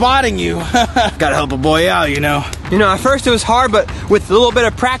 from spotting you. Gotta help a boy out, you know. You know, at first it was hard, but with a little bit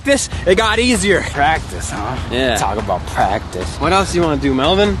of practice, it got easier. Practice, huh? Yeah. Talk about practice. What else do you want to do,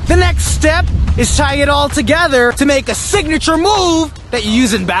 Melvin? The next step is tying it all together to make a signature move that you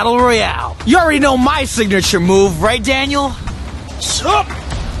use in Battle Royale. You already know my signature move, right, Daniel?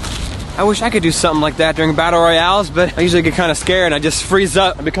 I wish I could do something like that during battle royales, but I usually get kind of scared and I just freeze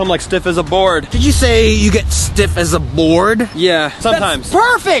up and become like stiff as a board. Did you say you get stiff as a board? Yeah, sometimes. That's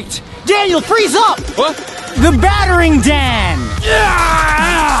perfect! Daniel, freeze up! What? The battering Dan!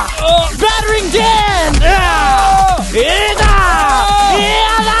 Battering Dan!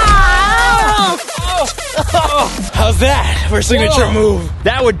 How's that for a signature move?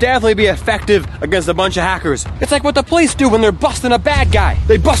 That would definitely be effective against a bunch of hackers. It's like what the police do when they're busting a bad guy.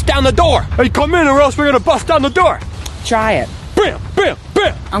 They bust down the door. Hey, come in or else we're gonna bust down the door. Try it. Bam, bam,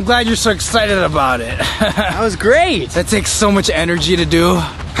 bam. I'm glad you're so excited about it. That was great. That takes so much energy to do.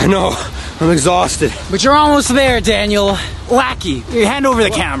 I know. I'm exhausted. But you're almost there, Daniel. Lackey, hand over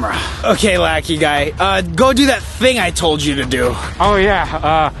the camera. Okay, Lackey guy, go do that thing I told you to do. Oh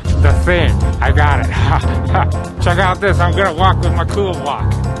yeah, the thing. I got it. Check out this. I'm gonna walk with my cool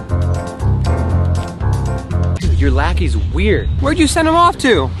walk. Dude, your lackey's weird. Where'd you send him off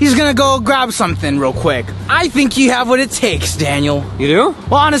to? He's gonna go grab something real quick. I think you have what it takes, Daniel. You do?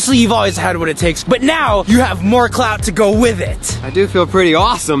 Well, honestly, you've always had what it takes, but now you have more clout to go with it. I do feel pretty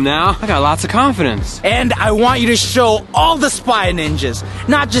awesome now. I got lots of confidence. And I want you to show all the spy ninjas,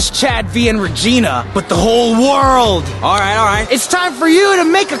 not just Chad, Vy, and Regina, but the whole world. All right. It's time for you to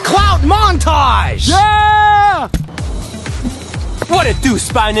make a clout montage. Yeah! What it do,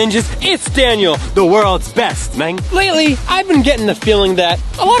 Spy Ninjas? It's Daniel, the world's best, man. Lately, I've been getting the feeling that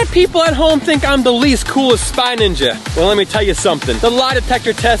a lot of people at home think I'm the least coolest Spy Ninja. Well, let me tell you something. The lie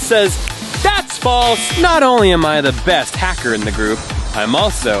detector test says that's false. Not only am I the best hacker in the group, I'm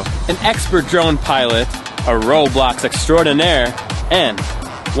also an expert drone pilot, a Roblox extraordinaire, and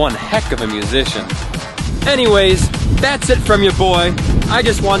one heck of a musician. Anyways, that's it from your boy. I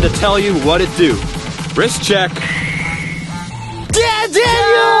just wanted to tell you what it do. Wrist check. Yeah,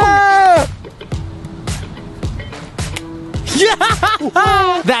 Daniel!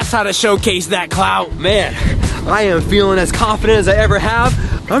 Yeah! That's how to showcase that clout. Man, I am feeling as confident as I ever have.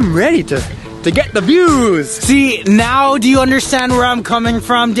 I'm ready to get the views. See, now do you understand where I'm coming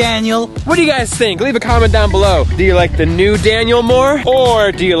from, Daniel? What do you guys think? Leave a comment down below. Do you like the new Daniel more?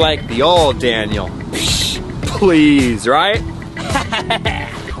 Or do you like the old Daniel? Psh, please, right?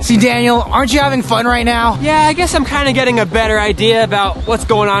 See, Daniel, aren't you having fun right now? Yeah, I guess I'm kind of getting a better idea about what's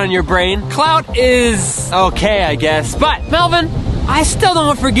going on in your brain. Clout is okay, I guess. But, Melvin, I still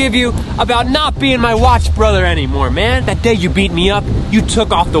don't forgive you about not being my watch brother anymore, man. That day you beat me up, you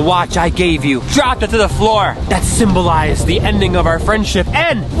took off the watch I gave you, dropped it to the floor. That symbolized the ending of our friendship.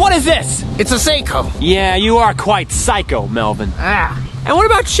 And what is this? It's a Seiko. Yeah, you are quite psycho, Melvin. And what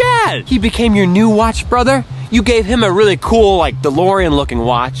about Chad? He became your new watch brother? you gave him a really cool, like, DeLorean-looking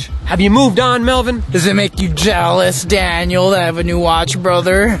watch. Have you moved on, Melvin? Does it make you jealous, Daniel, to have a new watch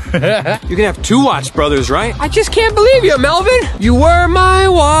brother? You can have 2 watch brothers, right? I just can't believe you, Melvin. You were my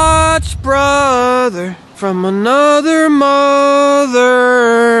watch brother from another mother.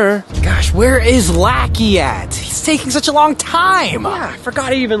 Gosh, where is Lackey at? He's taking such a long time. Yeah, I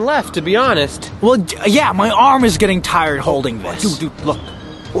forgot he even left, to be honest. Well, yeah, my arm is getting tired holding this. Dude, look.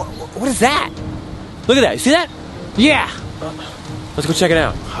 What is that? Look at that. You see that? Yeah. Let's go check it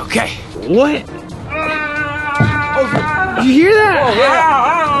out. Okay. What? Did you hear that? Oh,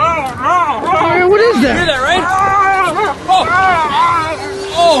 yeah. What is You hear that? that, right?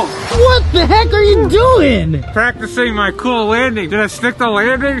 Oh. What the heck are you doing? Practicing my cool landing. Did I stick the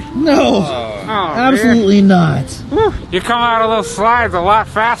landing? No, absolutely not. You come out of those slides a lot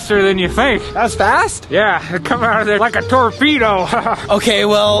faster than you think. That's fast? Yeah, you come out of there like a torpedo. Okay,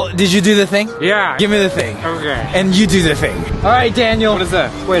 well, did you do the thing? Yeah. Give me the thing. Okay. And you do the thing. All right, Daniel. What is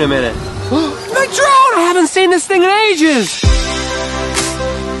that? Wait a minute. My drone! I haven't seen this thing in ages!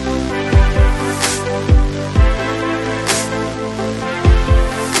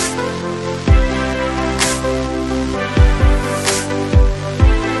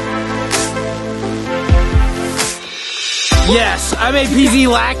 Yes, I made PZ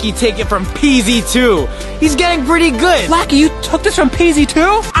Lackey take it from PZ2. He's getting pretty good. Lackey, you took this from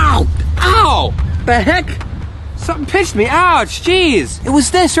PZ2? Ow! Ow! The heck? Something pinched me. Ouch, jeez. It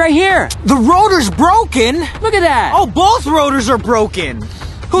was this right here. The rotor's broken. Look at that. Oh, both rotors are broken.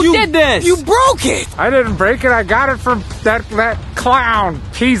 Who did this? You broke it. I didn't break it. I got it from that clown,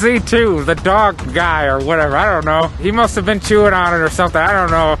 PZ2, the dog guy or whatever. I don't know. He must have been chewing on it or something. I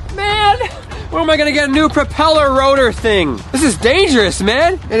don't know. Man, where am I gonna get a new propeller rotor thing? This is dangerous,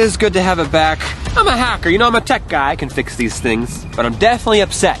 man. It is good to have it back. I'm a hacker, you know, I'm a tech guy. I can fix these things, but I'm definitely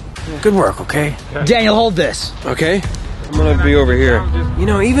upset. Good work, okay? Daniel, hold this. Okay, I'm gonna be over here. You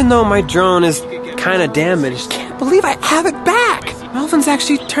know, even though my drone is kind of damaged, can't believe I have it back. Melvin's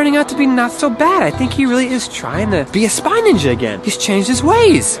actually turning out to be not so bad. I think he really is trying to be a spy ninja again. He's changed his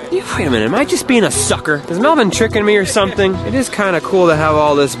ways. Wait a minute, am I just being a sucker? Is Melvin tricking me or something? It is kind of cool to have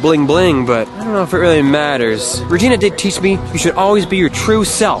all this bling bling, but I don't know if it really matters. Regina did teach me you should always be your true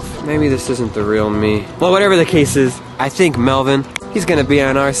self. Maybe this isn't the real me. Well, whatever the case is, I think Melvin, he's gonna be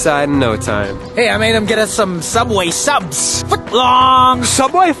on our side in no time. Hey, I made him get us some Subway subs. Footlongs.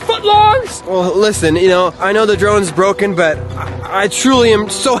 Subway footlongs? Well, listen, you know, I know the drone's broken, but I truly am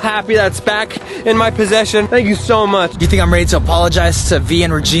so happy that it's back in my possession. Thank you so much. You think I'm ready to apologize to V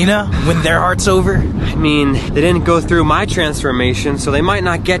and Regina when their heart's over? I mean, they didn't go through my transformation, so they might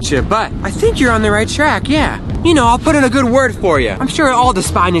not get you, but I think you're on the right track, yeah. You know, I'll put in a good word for you. I'm sure all the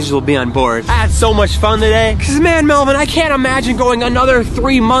spy ninjas will be on board. I had so much fun today. Cause man, Melvin, I can't imagine going another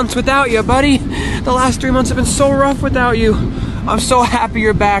 3 months without you, buddy. The last 3 months have been so rough without you. I'm so happy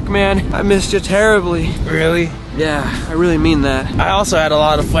you're back, man. I missed you terribly. Really? Yeah, I really mean that. I also had a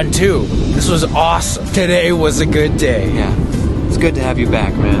lot of fun too. This was awesome. Today was a good day. Yeah, it's good to have you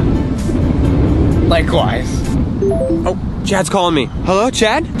back, man. Likewise. Oh, Chad's calling me. Hello,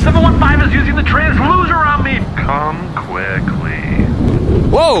 Chad? 715 is using the transloser on me. Come quickly.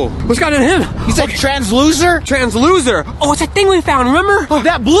 Whoa, what's got into him? He's like transloser? Transloser? Oh, it's that thing we found, remember? Oh,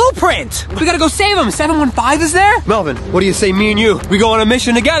 that blueprint! We gotta go save him. 715 is there? Melvin, what do you say me and you? We go on a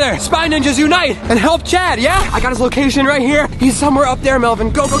mission together. Spy ninjas unite and help Chad, yeah? I got his location right here. He's somewhere up there,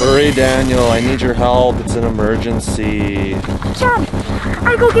 Melvin. Go, go, go. Hurry, Daniel. I need your help. It's an emergency. Chad,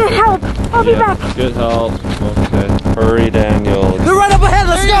 I go get help. I'll be back. Good help. Okay. Hurry, Daniel. They're right up ahead.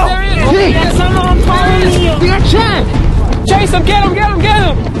 Let's go. Hey, I'm following you. we got Chad! Chase him, get him, get him, get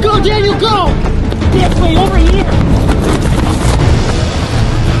him. Go, Daniel, go! This way, over here.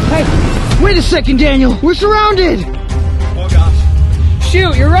 Hey, wait a second, Daniel. We're surrounded.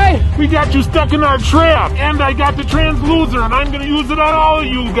 Shoot, you're right. We got you stuck in our trap, and I got the transloser, and I'm gonna use it on all of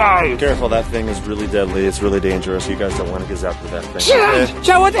you guys. Careful, that thing is really deadly. It's really dangerous. You guys don't want to get zapped with that thing. Chad,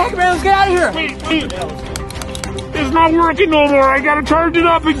 Chad, what the heck, man? Let's get out of here. Wait. It's not working no more. I gotta charge it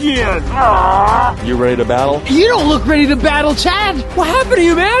up again. You ready to battle? You don't look ready to battle, Chad. What happened to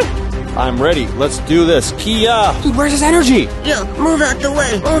you, man? I'm ready. Let's do this. Kia! Dude, where's his energy? Yo, move out the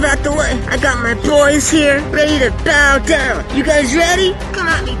way. Move out the way. I got my boys here, ready to bow down. You guys ready? Come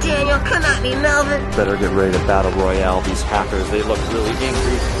at me, Daniel. Come at me, Melvin. Better get ready to battle royale these hackers. They look really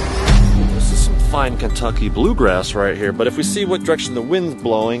angry. This is some fine Kentucky bluegrass right here, but if we see what direction the wind's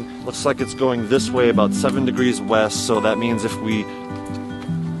blowing, looks like it's going this way about 7 degrees west, so that means if we...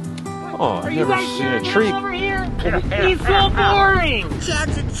 Oh, I've never seen a tree. Over here? He's so boring.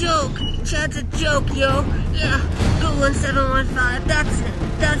 Chad's a joke. Chad's a joke, yo. Yeah, good one, 715. That's it.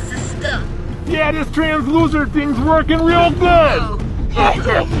 That's the stuff. Yeah, Yeah, this transloser thing's working real good. We got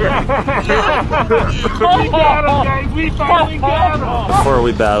him, guys. We finally got him. Before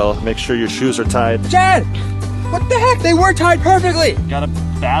we battle, make sure your shoes are tied. Chad! What the heck? They were tied perfectly. Gotta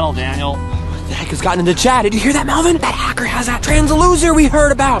battle, Daniel. What the heck has gotten into Chad? Did you hear that, Melvin? That hacker has that transloser we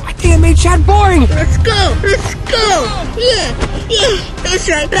heard about. I think it made Chad boring. Let's go. Let's go. Yeah. That's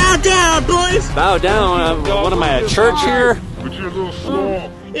right. Bow down, boys. Bow down? What am I, at church here? But you're a little slow.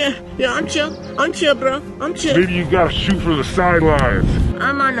 Yeah, I'm chill. I'm chill, bro. I'm chill. Maybe you gotta shoot for the sidelines.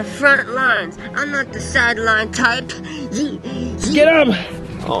 I'm on the front lines. I'm not the sideline type. Get him!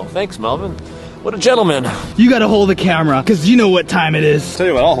 Oh, thanks, Melvin. What a gentleman. You gotta hold the camera, cause you know what time it is. Tell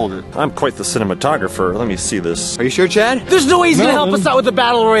you what, I'll hold it. I'm quite the cinematographer. Let me see this. Are you sure, Chad? There's no way he's gonna help us out with the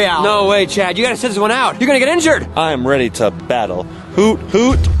battle royale. No way, Chad. You gotta sit this one out. You're gonna get injured. I'm ready to battle. Hoot,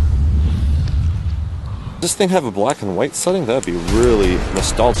 hoot. Does this thing have a black and white setting? That'd be really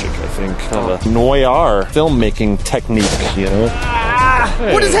nostalgic, I think. Kind of a noir filmmaking technique, you know?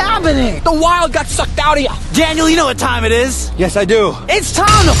 What is happening? The wild got sucked out of you. Daniel, you know what time it is. Yes, I do. It's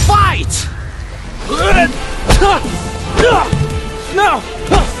time to fight! No!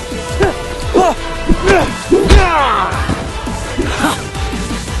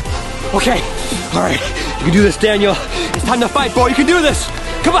 Okay, all right. You can do this, Daniel. It's time to fight, boy. You can do this.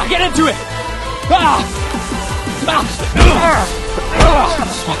 Come on, get into it.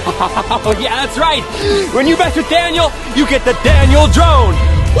 Oh, yeah, that's right. When you mess with Daniel, you get the Daniel drone.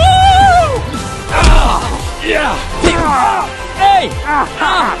 Woo! Yeah. Hey!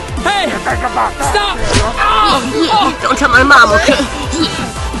 Hey! Stop! Don't tell my mom, okay?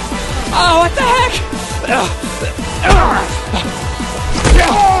 Oh, what the heck?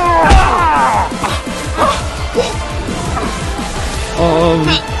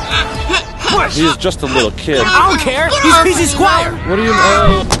 He's just a little kid. I don't care. He's Peasy Squire. What do you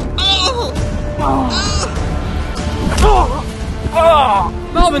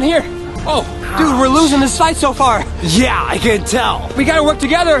Melvin, here. Oh, dude, we're losing this fight so far. Yeah, I can tell. We gotta work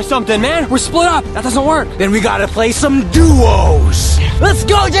together or something, man. We're split up. That doesn't work. Then we gotta play some duos. Let's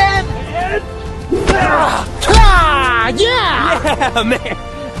go, Dan. Yeah. Yeah, man.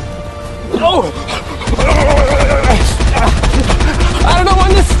 Oh. I don't know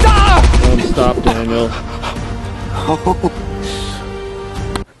when to stop. Don't stop, Daniel.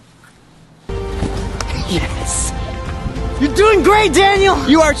 Yes. You're doing great, Daniel.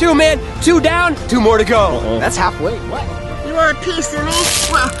 You are too, man. 2 down, 2 more to go. That's halfway. What? You want a piece of me?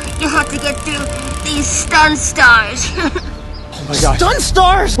 Well, you have to get through these stun stars. Oh my gosh. Stun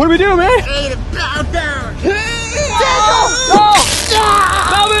stars. What do we do, man? Ready to bow down. Daniel! No!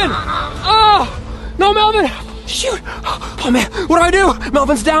 Melvin! Oh! No, Melvin! Shoot! Oh man, what do?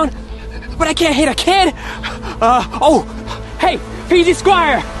 Melvin's down, but I can't hit a kid. Oh, hey, Peasy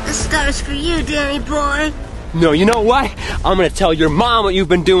Squire! The star's for you, Danny boy. No, you know what? I'm gonna tell your mom what you've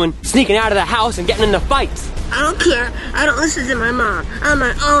been doing, sneaking out of the house and getting into fights. I don't care. I don't listen to my mom. I'm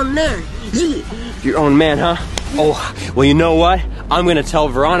my own man. Yeah. Your own man, huh? Oh, well, you know what? I'm gonna tell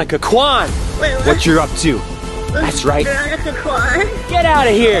Veronica Kwan what you're up to. That's right. Veronica Kwan? Get out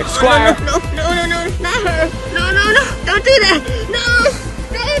of here, Squire. No, not her. No, don't do that. No.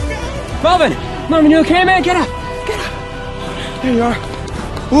 Melvin, you okay, man? Get up. There you are.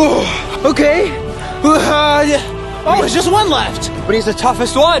 Whoa. Okay. Oh, there's just one left. But he's the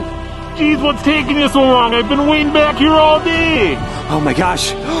toughest one. Jeez, what's taking you so long? I've been waiting back here all day. Oh my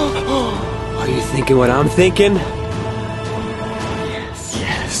gosh. Are you thinking what I'm thinking?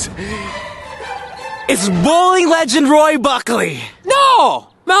 Yes. It's bowling legend Roy Buckley. No!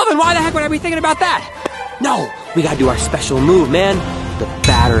 Melvin, why the heck would I be thinking about that? No, we gotta do our special move, man. The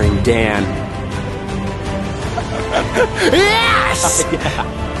battering Dan. Yes! Yeah.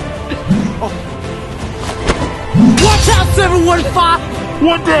 Watch out, 715!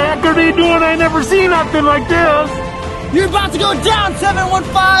 What the heck are they doing? I never seen nothing like this. You're about to go down,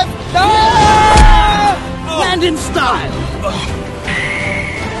 715! Ah! Land in style.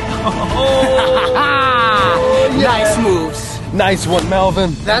 Nice moves. Nice one,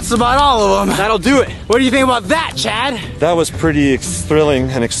 Melvin. That's about all of them. That'll do it. What do you think about that, Chad? That was pretty thrilling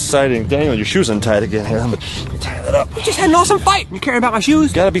and exciting. Daniel, your shoes untied again. Here, let me tie that up. We just had an awesome fight. You're caring about my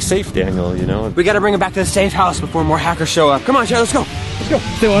shoes? Gotta be safe, Daniel, you know? We gotta bring him back to the safe house before more hackers show up. Come on, Chad, let's go. Let's go.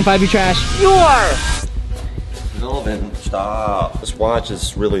 715, you trash. Melvin, stop. This watch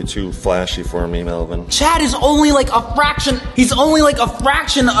is really too flashy for me, Melvin. Chad is only like a fraction. He's only like a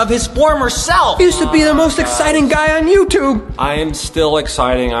fraction of his former self. He used to be the most exciting guy on YouTube. I am still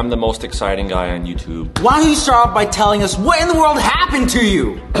exciting. I'm the most exciting guy on YouTube. Why don't you start off by telling us what in the world happened to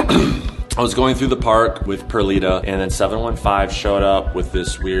you? I was going through the park with Perlita, and then 715 showed up with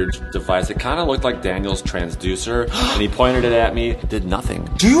this weird device. It kind of looked like Daniel's transducer, and he pointed it at me. It did nothing.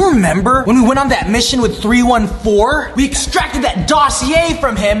 Do you remember when we went on that mission with 314? We extracted that dossier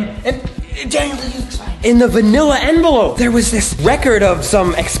from him, and Daniel, in the vanilla envelope, there was this record of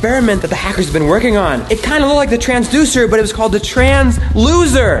some experiment that the hackers have been working on. It kind of looked like the transducer, but it was called the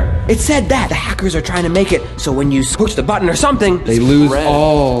transloser. It said that the hackers are trying to make it so when you push the button or something, they lose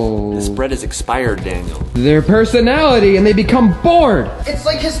all. This bread is expired, Daniel. Their personality, and they become bored. it's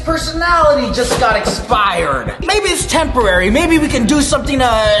like his personality just got expired. Maybe it's temporary. Maybe we can do something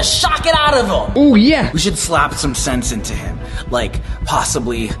to shock it out of him. Oh, yeah. We should slap some sense into him. Like,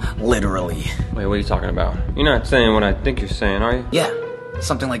 possibly literally. Wait, what are you talking about? You're not saying what I think you're saying, are you? Yeah,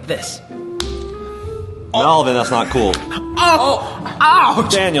 something like this. Melvin, that's not cool. Oh!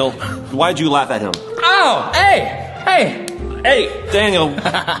 Ouch! Daniel, why'd you laugh at him? Oh! Hey! Daniel,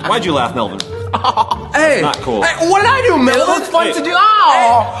 why'd you laugh, Melvin? Hey! Not cool. Hey, what did I do, Melvin? It looks fun to do.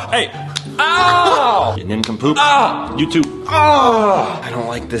 Oh! Hey! Oh! You nincompoop. You too. Oh! I don't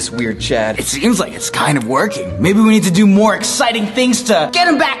like this weird Chad. It seems like it's kind of working. Maybe we need to do more exciting things to get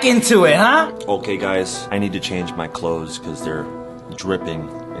him back into it, huh? Okay, guys, I need to change my clothes because they're dripping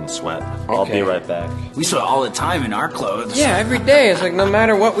in sweat. I'll be right back. We sweat all the time in our clothes. Yeah, every day. It's like no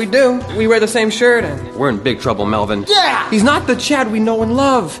matter what we do, we wear the same shirt and we're in big trouble, Melvin. Yeah! He's not the Chad we know and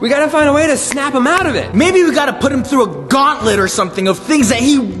love. We gotta find a way to snap him out of it. Maybe we gotta put him through a gauntlet or something of things that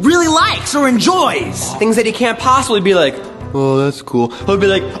he really likes or enjoys. Things that he can't possibly be like, oh, that's cool. He'll be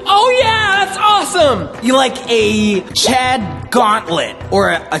like, oh yeah, that's awesome. You like a Chad gauntlet, or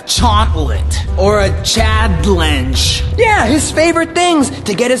a chauntlet, or a Chad lench, Yeah, his favorite things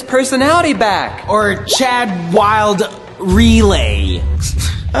to get his personality back. or a Chad wild relay.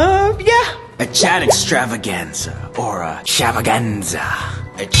 Yeah. A Chad extravaganza, or a chavaganza.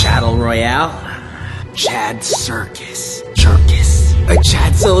 A Chaddle Royale, Chad circus, a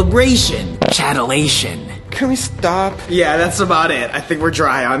Chad celebration, Chadulation. Can we stop? Yeah, that's about it. I think we're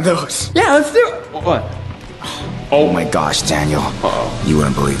dry on those. Yeah, let's do it. What? Oh my gosh, Daniel. You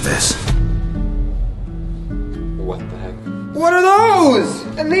wouldn't believe this. What the heck? What are those?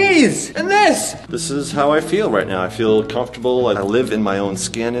 And these? And this? This is how I feel right now. I feel comfortable. I live in my own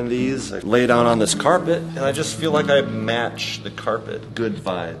skin in these. I lay down on this carpet, and I just feel like I match the carpet. Good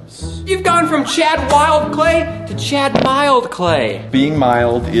vibes. You've gone from Chad Wild Clay to Chad Mild Clay. Being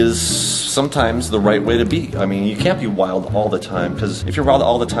mild is sometimes the right way to be. I mean, you can't be wild all the time, because if you're wild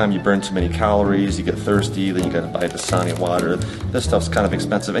all the time, you burn too many calories, you get thirsty, then you gotta buy Dasani water. This stuff's kind of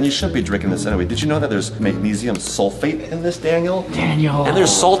expensive, and you should be drinking this anyway. Did you know that there's magnesium sulfate in this, Daniel? Daniel. And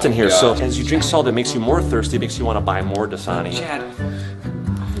there's salt in here, so as you drink salt, it makes you more thirsty, it makes you want to buy more Dasani.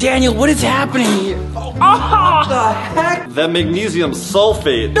 Chad. Daniel, what is happening here? What the heck? The magnesium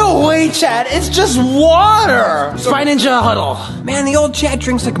sulfate. No way, Chad. It's just water. Spy Ninja Huddle. Man, the old Chad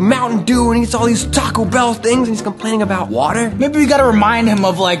drinks like Mountain Dew and eats all these Taco Bell things and he's complaining about water. Maybe we gotta remind him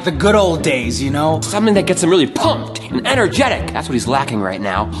of like the good old days, you know? Something that gets him really pumped and energetic. That's what he's lacking right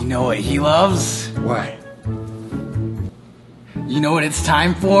now. You know what he loves? What? You know what it's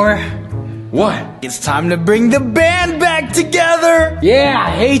time for? What? It's time to bring the band back together. Yeah,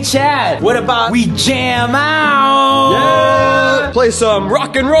 hey Chad, what about we jam out? Yeah! Play some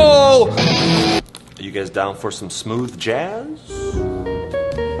rock and roll! Are you guys down for some smooth jazz?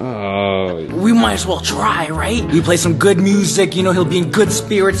 We might as well try, right? We play some good music, you know, he'll be in good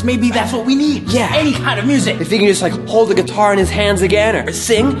spirits. Maybe that's what we need. Yeah. Any kind of music. If he can just like hold the guitar in his hands again or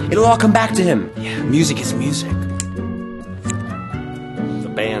sing, it'll all come back to him. Yeah, music is music.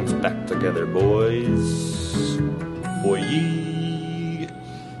 The band's back together, boys. Boy.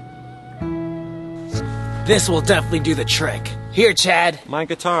 This will definitely do the trick. Here, Chad. My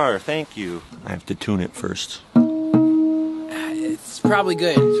guitar, thank you. I have to tune it first. It's probably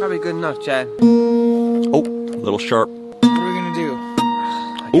good. It's probably good enough, Chad. Oh, a little sharp. What are we gonna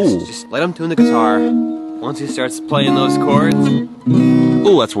do? Just let him tune the guitar. Once he starts playing those chords,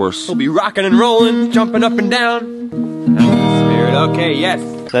 Oh, that's worse. he'll be rocking and rolling, jumping up and down. Spirit, okay, yes.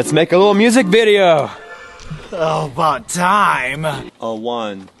 Let's make a little music video. Oh, about time. A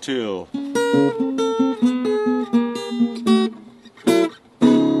 1, 2.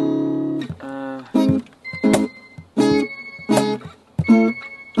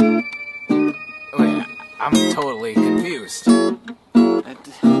 Wait, I'm totally confused.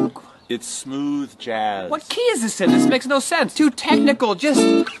 It's smooth jazz. What key is this in? This makes no sense. Too technical. Just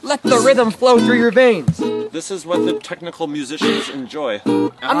let the rhythm flow through your veins. This is what the technical musicians enjoy.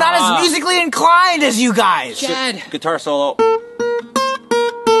 I'm not as musically inclined as you guys. Chad. Guitar solo.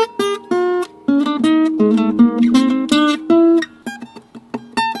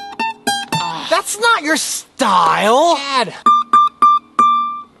 style. Chad.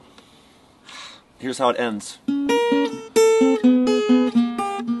 Here's how it ends.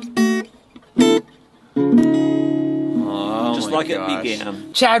 Just like it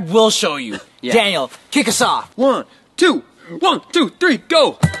began. Chad will show you. Yeah. Daniel, kick us off. 1, 2, 1, 2, 3,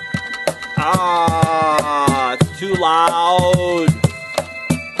 go. Ah, it's too loud.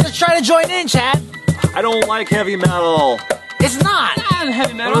 Let's try to join in, Chad. I don't like heavy metal. It's not.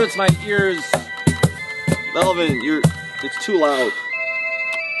 Heavy It metal. hurts my ears. Melvin, it's too loud.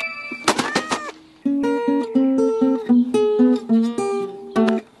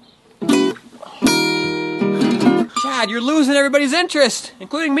 Chad, you're losing everybody's interest,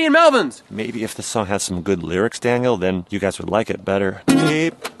 including me and Melvin's. Maybe if the song has some good lyrics, Daniel, then you guys would like it better.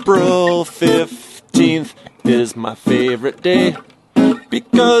 April 15th is my favorite day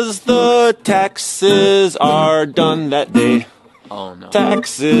because the taxes are done that day. Oh no.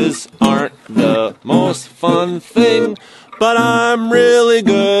 Taxes aren't the most fun thing, but I'm really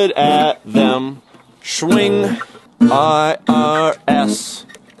good at them. Swing, IRS,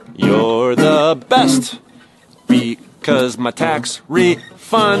 you're the best. Because my tax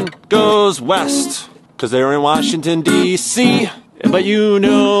refund goes west. Because they're in Washington, D.C. But you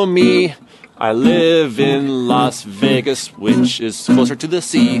know me, I live in Las Vegas, which is closer to the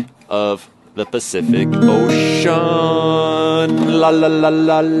sea of the Pacific Ocean. La la la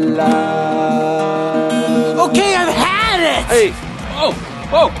la la. Okay, I've had it. Hey,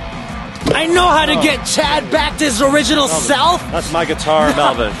 Oh, I know how to get Chad back to his original self. that's my guitar,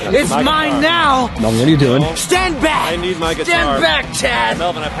 Melvin. That's It's my mine guitar. now. Melvin, what are you doing? Stand back. I need my guitar. Stand back, Chad.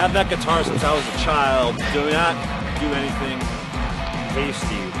 Melvin, I've had that guitar since I was a child. Do not do anything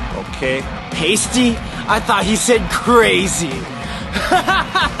hasty, okay? Hasty? I thought he said crazy.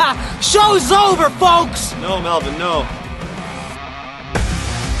 Show's over, folks. No, Melvin, no.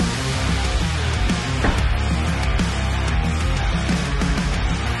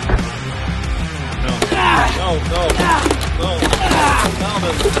 No, Melvin.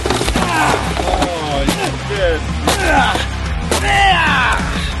 Oh, you did.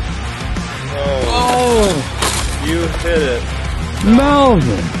 Oh, you hit it.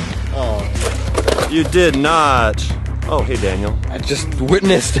 Melvin. Oh, you did not. Oh, hey, Daniel. I just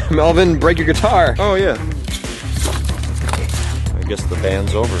witnessed Melvin break your guitar. Oh, yeah. I guess the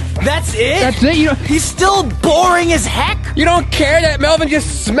band's over. That's it? That's it? He's still boring as heck? You don't care that Melvin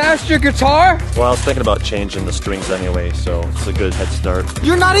just smashed your guitar? Well, I was thinking about changing the strings anyway, so it's a good head start.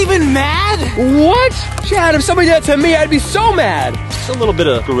 You're not even mad? What? Chad, if somebody did that to me, I'd be so mad. Just a little bit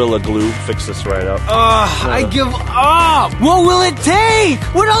of Gorilla Glue, fix this right up. I give up. What will it take?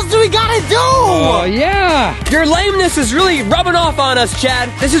 What else do we gotta do? Oh, yeah. Your lameness is really rubbing off on us, Chad.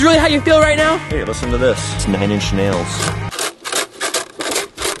 This is really how you feel right now? Hey, listen to this. It's 9 Inch Nails.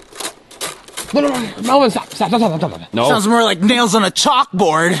 No, Melvin, stop. No. Sounds more like nails on a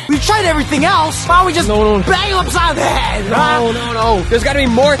chalkboard. We've tried everything else. Why don't we just bang him upside the head? No. There's gotta be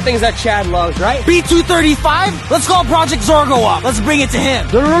more things that Chad loves, right? B235? Let's call Project Zorgo up. Let's bring it to him.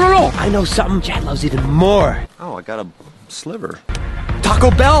 No. I know something Chad loves even more. Oh, I got a sliver.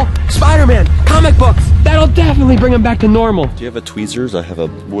 Taco Bell, Spider-Man, comic books. That'll definitely bring him back to normal. Do you have a tweezers? I have a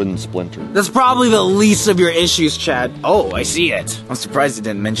wooden splinter. That's probably the least of your issues, Chad. Oh, I see it. I'm surprised he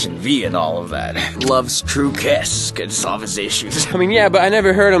didn't mention V and all of that. Love's true kiss could solve his issues. I mean, yeah, but I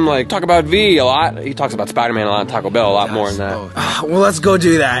never heard him, talk about V a lot. He talks about Spider-Man a lot and Taco Bell a lot more than that. Well, let's go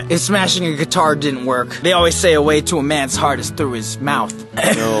do that. If smashing a guitar didn't work, they always say a way to a man's heart is through his mouth.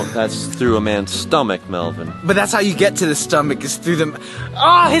 No, that's through a man's stomach, Melvin. But that's how you get to the stomach, is through the...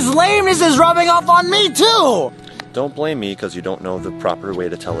 his lameness is rubbing off on me, too! Don't blame me because you don't know the proper way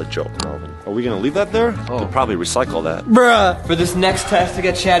to tell a joke, Melvin. Are we gonna leave that there? We'll probably recycle that. Bruh. For this next test to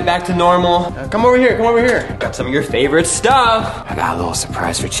get Chad back to normal, come over here. Got some of your favorite stuff. I got a little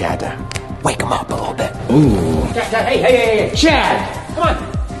surprise for Chad to wake him up a little bit. Ooh. Hey, Chad! Come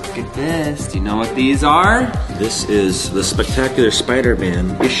on. Look at this. Do you know what these are? This is the Spectacular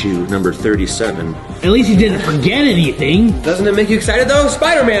Spider-Man issue number 37. At least he didn't forget anything. Doesn't it make you excited though?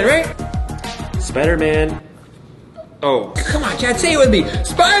 Spider-Man, right? Spider-Man. Oh, come on, Chad, say it with me.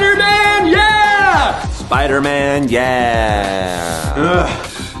 Spider-Man, yeah! Spider-Man, yeah.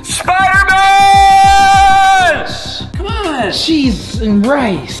 Spider-Man! Come on. Cheese and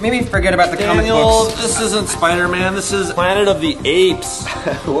rice. Maybe forget about the comic Daniel, books. this isn't Spider-Man, this is Planet of the Apes.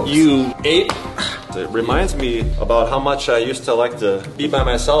 You ape. It reminds me about how much I used to like to be by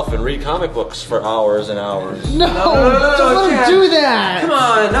myself and read comic books for hours and hours. No, don't let him do that. Come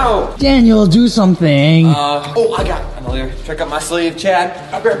on, no. Daniel, do something. I got another trick up my sleeve, Chad.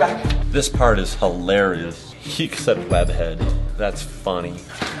 I'll be right back. This part is hilarious. He said webhead. That's funny.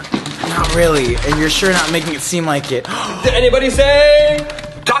 Not really, and you're sure not making it seem like it. Did anybody say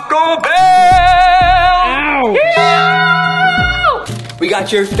Taco Bell? Ow! We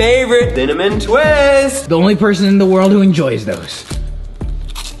got your favorite cinnamon twist. The only person in the world who enjoys those.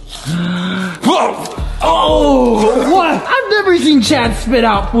 Oh, what? I've never seen Chad spit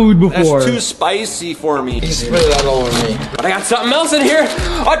out food before. That's too spicy for me. He spit it out all over me. But I got something else in here.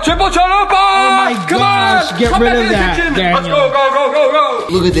 A triple chalupa! Oh my Come gosh, on! get Come rid back of in the that, kitchen. Daniel. Let's go, go, go, go, go!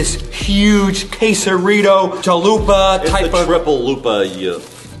 Look at this huge quesarito chalupa It's type the of... triple lupa, you.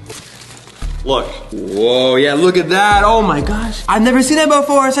 Look. Whoa, yeah, look at that. Oh my gosh. I've never seen that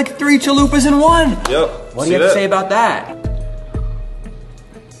before. It's like 3 chalupas in one. Yep. What do you have to say about that?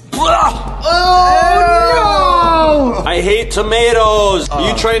 Oh no! I hate tomatoes. Are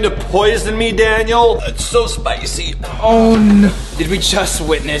you trying to poison me, Daniel? It's so spicy. Oh no! Did we just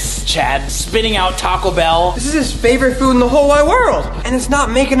witness Chad spitting out Taco Bell? This is his favorite food in the whole wide world. And it's not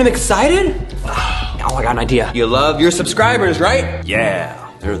making him excited? Oh, I got an idea. You love your subscribers, right?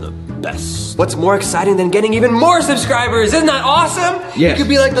 Yeah, they're the best. What's more exciting than getting even more subscribers? Isn't that awesome? Yes. You could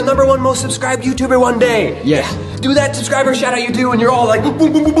be like the #1 most subscribed YouTuber one day. Yes. Do that subscriber shout out you do and you're all like boom,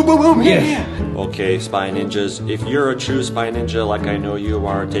 boom, boom, boom, boom, boom. Yes. Okay, Spy Ninjas, if you're a true Spy Ninja like I know you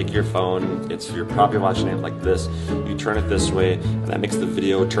are, take your phone, you're probably watching it like this, you turn it this way, and that makes the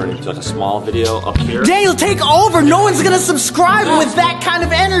video turn into like a small video up here. Daniel, take over! No one's gonna subscribe with that kind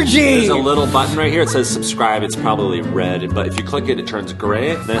of energy! There's a little button right here, it says subscribe, it's probably red, but if you click it, it turns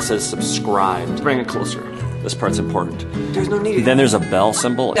gray, then it says subscribe. Bring it closer. This part's important. There's no need. Then there's a bell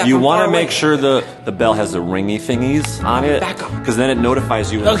symbol. Yeah, You from want far to make away. sure the bell has the ringy thingies on it. Back up. Because then it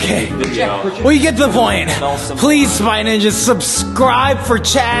notifies you when Okay. it's a video. Well, you get the point. Bell symbol. Please, Spy Ninjas, subscribe for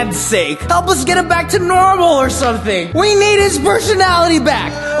Chad's sake. Help us get him back to normal or something. We need his personality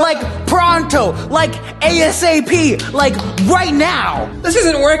back. Like pronto. Like ASAP. Like right now. This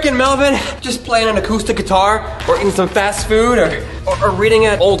isn't working, Melvin. Just playing an acoustic guitar, or eating some fast food, or reading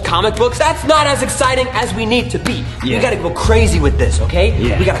at old comic books. That's not as exciting as we need to be. Yeah. We gotta go crazy with this, okay?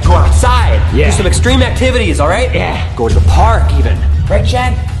 Yeah. We gotta go outside, Yeah. do some extreme activities, all right? Yeah. Go to the park even. Right,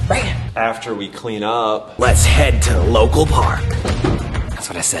 Chad? Right? After we clean up, Let's head to the local park. That's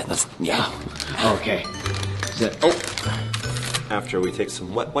what I said. Yeah. Okay. after we take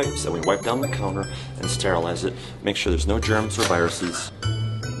some wet wipes and we wipe down the counter and sterilize it, make sure there's no germs or viruses.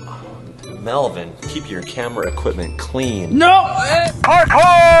 Melvin, keep your camera equipment clean. No!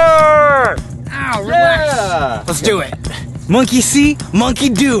 Parkour! Ow, relax. Yeah. Let's do it. Monkey see, monkey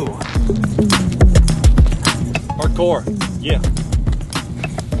do. Parkour. Yeah.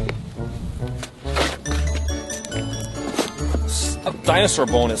 A dinosaur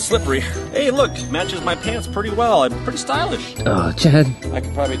bone is slippery. Hey, look, matches my pants pretty well. I'm pretty stylish. Oh, Chad. I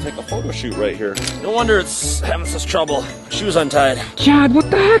could probably take a photo shoot right here. No wonder it's having such trouble. Shoes untied. Chad, what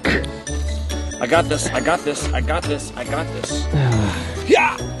the heck? I got this. I got this. I got this. I got this.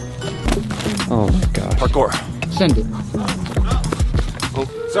 Yeah. Oh my gosh. Parkour. Send it. Oh,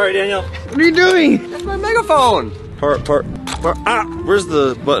 sorry, Daniel. What are you doing? That's my megaphone. Where's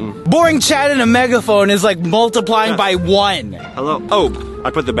the button? Boring Chad in a megaphone is like multiplying by 1. Hello? Oh, I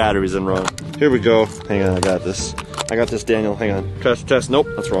put the batteries in wrong. Here we go. Hang on, I got this. I got this, Daniel. Hang on. Test. Nope,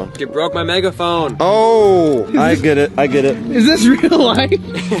 that's wrong. You broke my megaphone. Oh, I get it. I get it. Is this real life?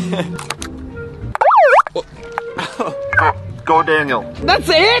 Go, Daniel. That's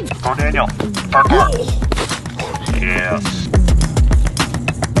it? Go, Daniel. Parkour. Yes.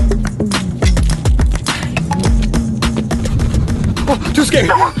 Oh, too scared.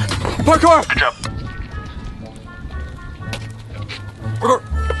 Parkour. Good job. Parkour.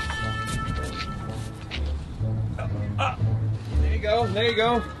 There you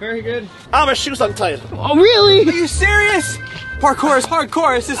go. Very good. Ah, my shoes untied. Oh, really? Are you serious? Parkour is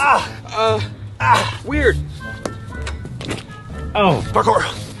hardcore. It's just, weird. Oh. Parkour.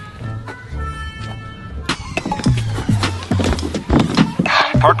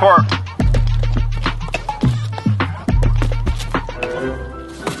 Parkour.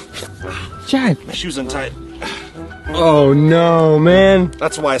 Chad. My shoes untied. Oh no, man.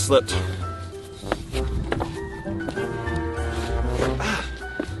 That's why I slipped.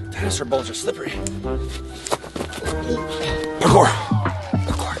 Dinosaur bones are slippery. Parkour.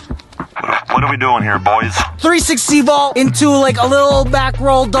 What are we doing here, boys? 360 vault into like a little back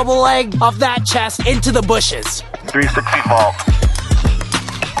roll double leg off that chest into the bushes. 360 vault.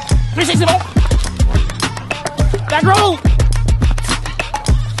 360 vault. Back roll.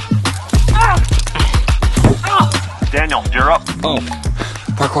 Daniel, you're up. Oh.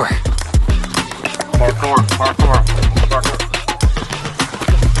 Parkour. Parkour. Parkour. Parkour.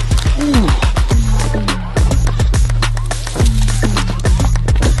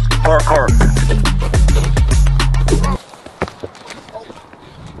 parkour.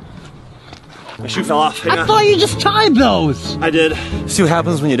 My shoe fell off. Hang I on. thought you just tied those. I did. See what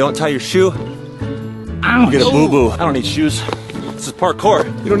happens when you don't tie your shoe? Ow. You get a boo-boo. I don't need shoes. This is parkour.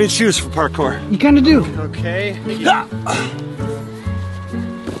 You don't need shoes for parkour. You kind of do. Okay.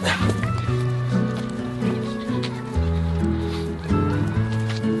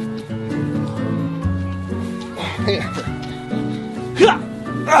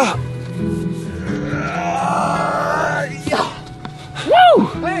 Woo!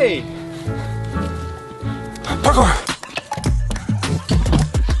 Hey! Parkour.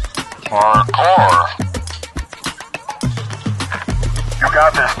 Parkour. You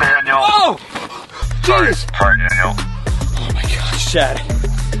got this, Daniel. Oh! Sorry, Jeez! sorry, Daniel. Oh my gosh, Chad.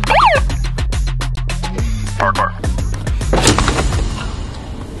 Parkour.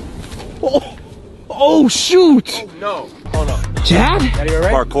 Oh, shoot! No. Oh no. Chad? Daddy, all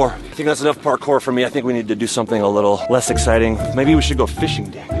right? Parkour. I think that's enough parkour for me. I think we need to do something a little less exciting. Maybe we should go fishing,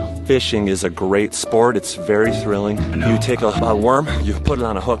 Daniel. Fishing is a great sport. It's very thrilling. You take a worm, you put it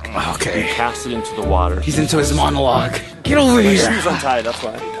on a hook. Okay. You cast it into the water. He's into his monologue. Get over My here. shoe's untied, that's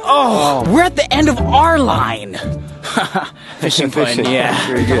why. Oh, we're at the end of our line. Fishing fun, yeah.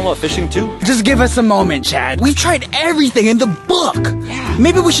 You're talking about fishing too? Just give us a moment, Chad. We've tried everything in the book. Yeah.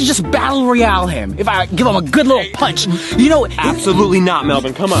 Maybe we should just battle royale him. If I give him a good little punch. You know, Absolutely not,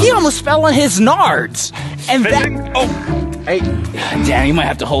 Melvin. Come on. he almost fell on his nards. And Fishing? that. Oh. Hey, Dan, you might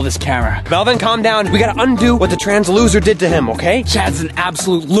have to hold this camera. Melvin, calm down. We gotta undo what the trans loser did to him, okay? Chad's an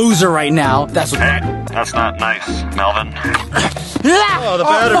absolute loser right now. That's what. Hey, that's not nice, Melvin. Oh, the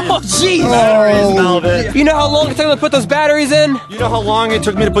batteries. Oh, jeez. Batteries, Melvin. You know how long it took to put those batteries in? You know how long it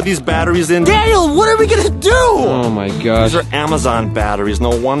took me to put these batteries in? Daniel, what are we gonna do? Oh my gosh. These are Amazon batteries, no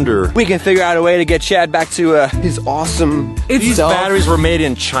wonder. We can figure out a way to get Chad back to his awesome. These batteries were made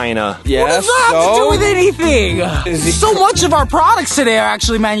in China. What Yes, does that have to do with anything? Is he- So much of our products today are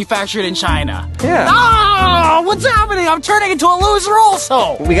actually manufactured in China. Yeah. Ah, what's happening? I'm turning into a loser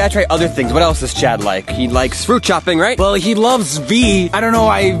also. We gotta try other things. What else does Chad like? He likes fruit chopping, right? Well, he loves V. I don't know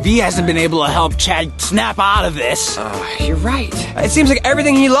why V hasn't been able to help Chad snap out of this. You're right. It seems like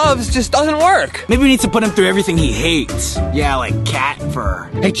everything he loves just doesn't work. Maybe we need to put him through everything he hates. Yeah, like cat fur.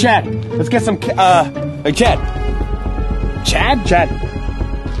 Hey, Chad, let's get some. Hey, Chad. Chad? Chad.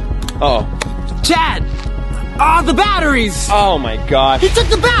 Oh. Chad! Ah, the batteries! Oh my gosh. He took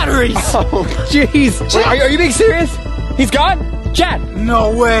the batteries! Oh, jeez. Are you being serious? He's gone? Chad.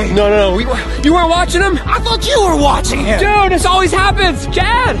 No way. No. You weren't watching him? I thought you were watching him. Dude, this always happens.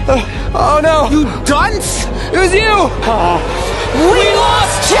 Chad. Oh no. You dunce! It was you. We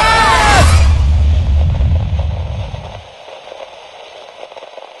lost Chad!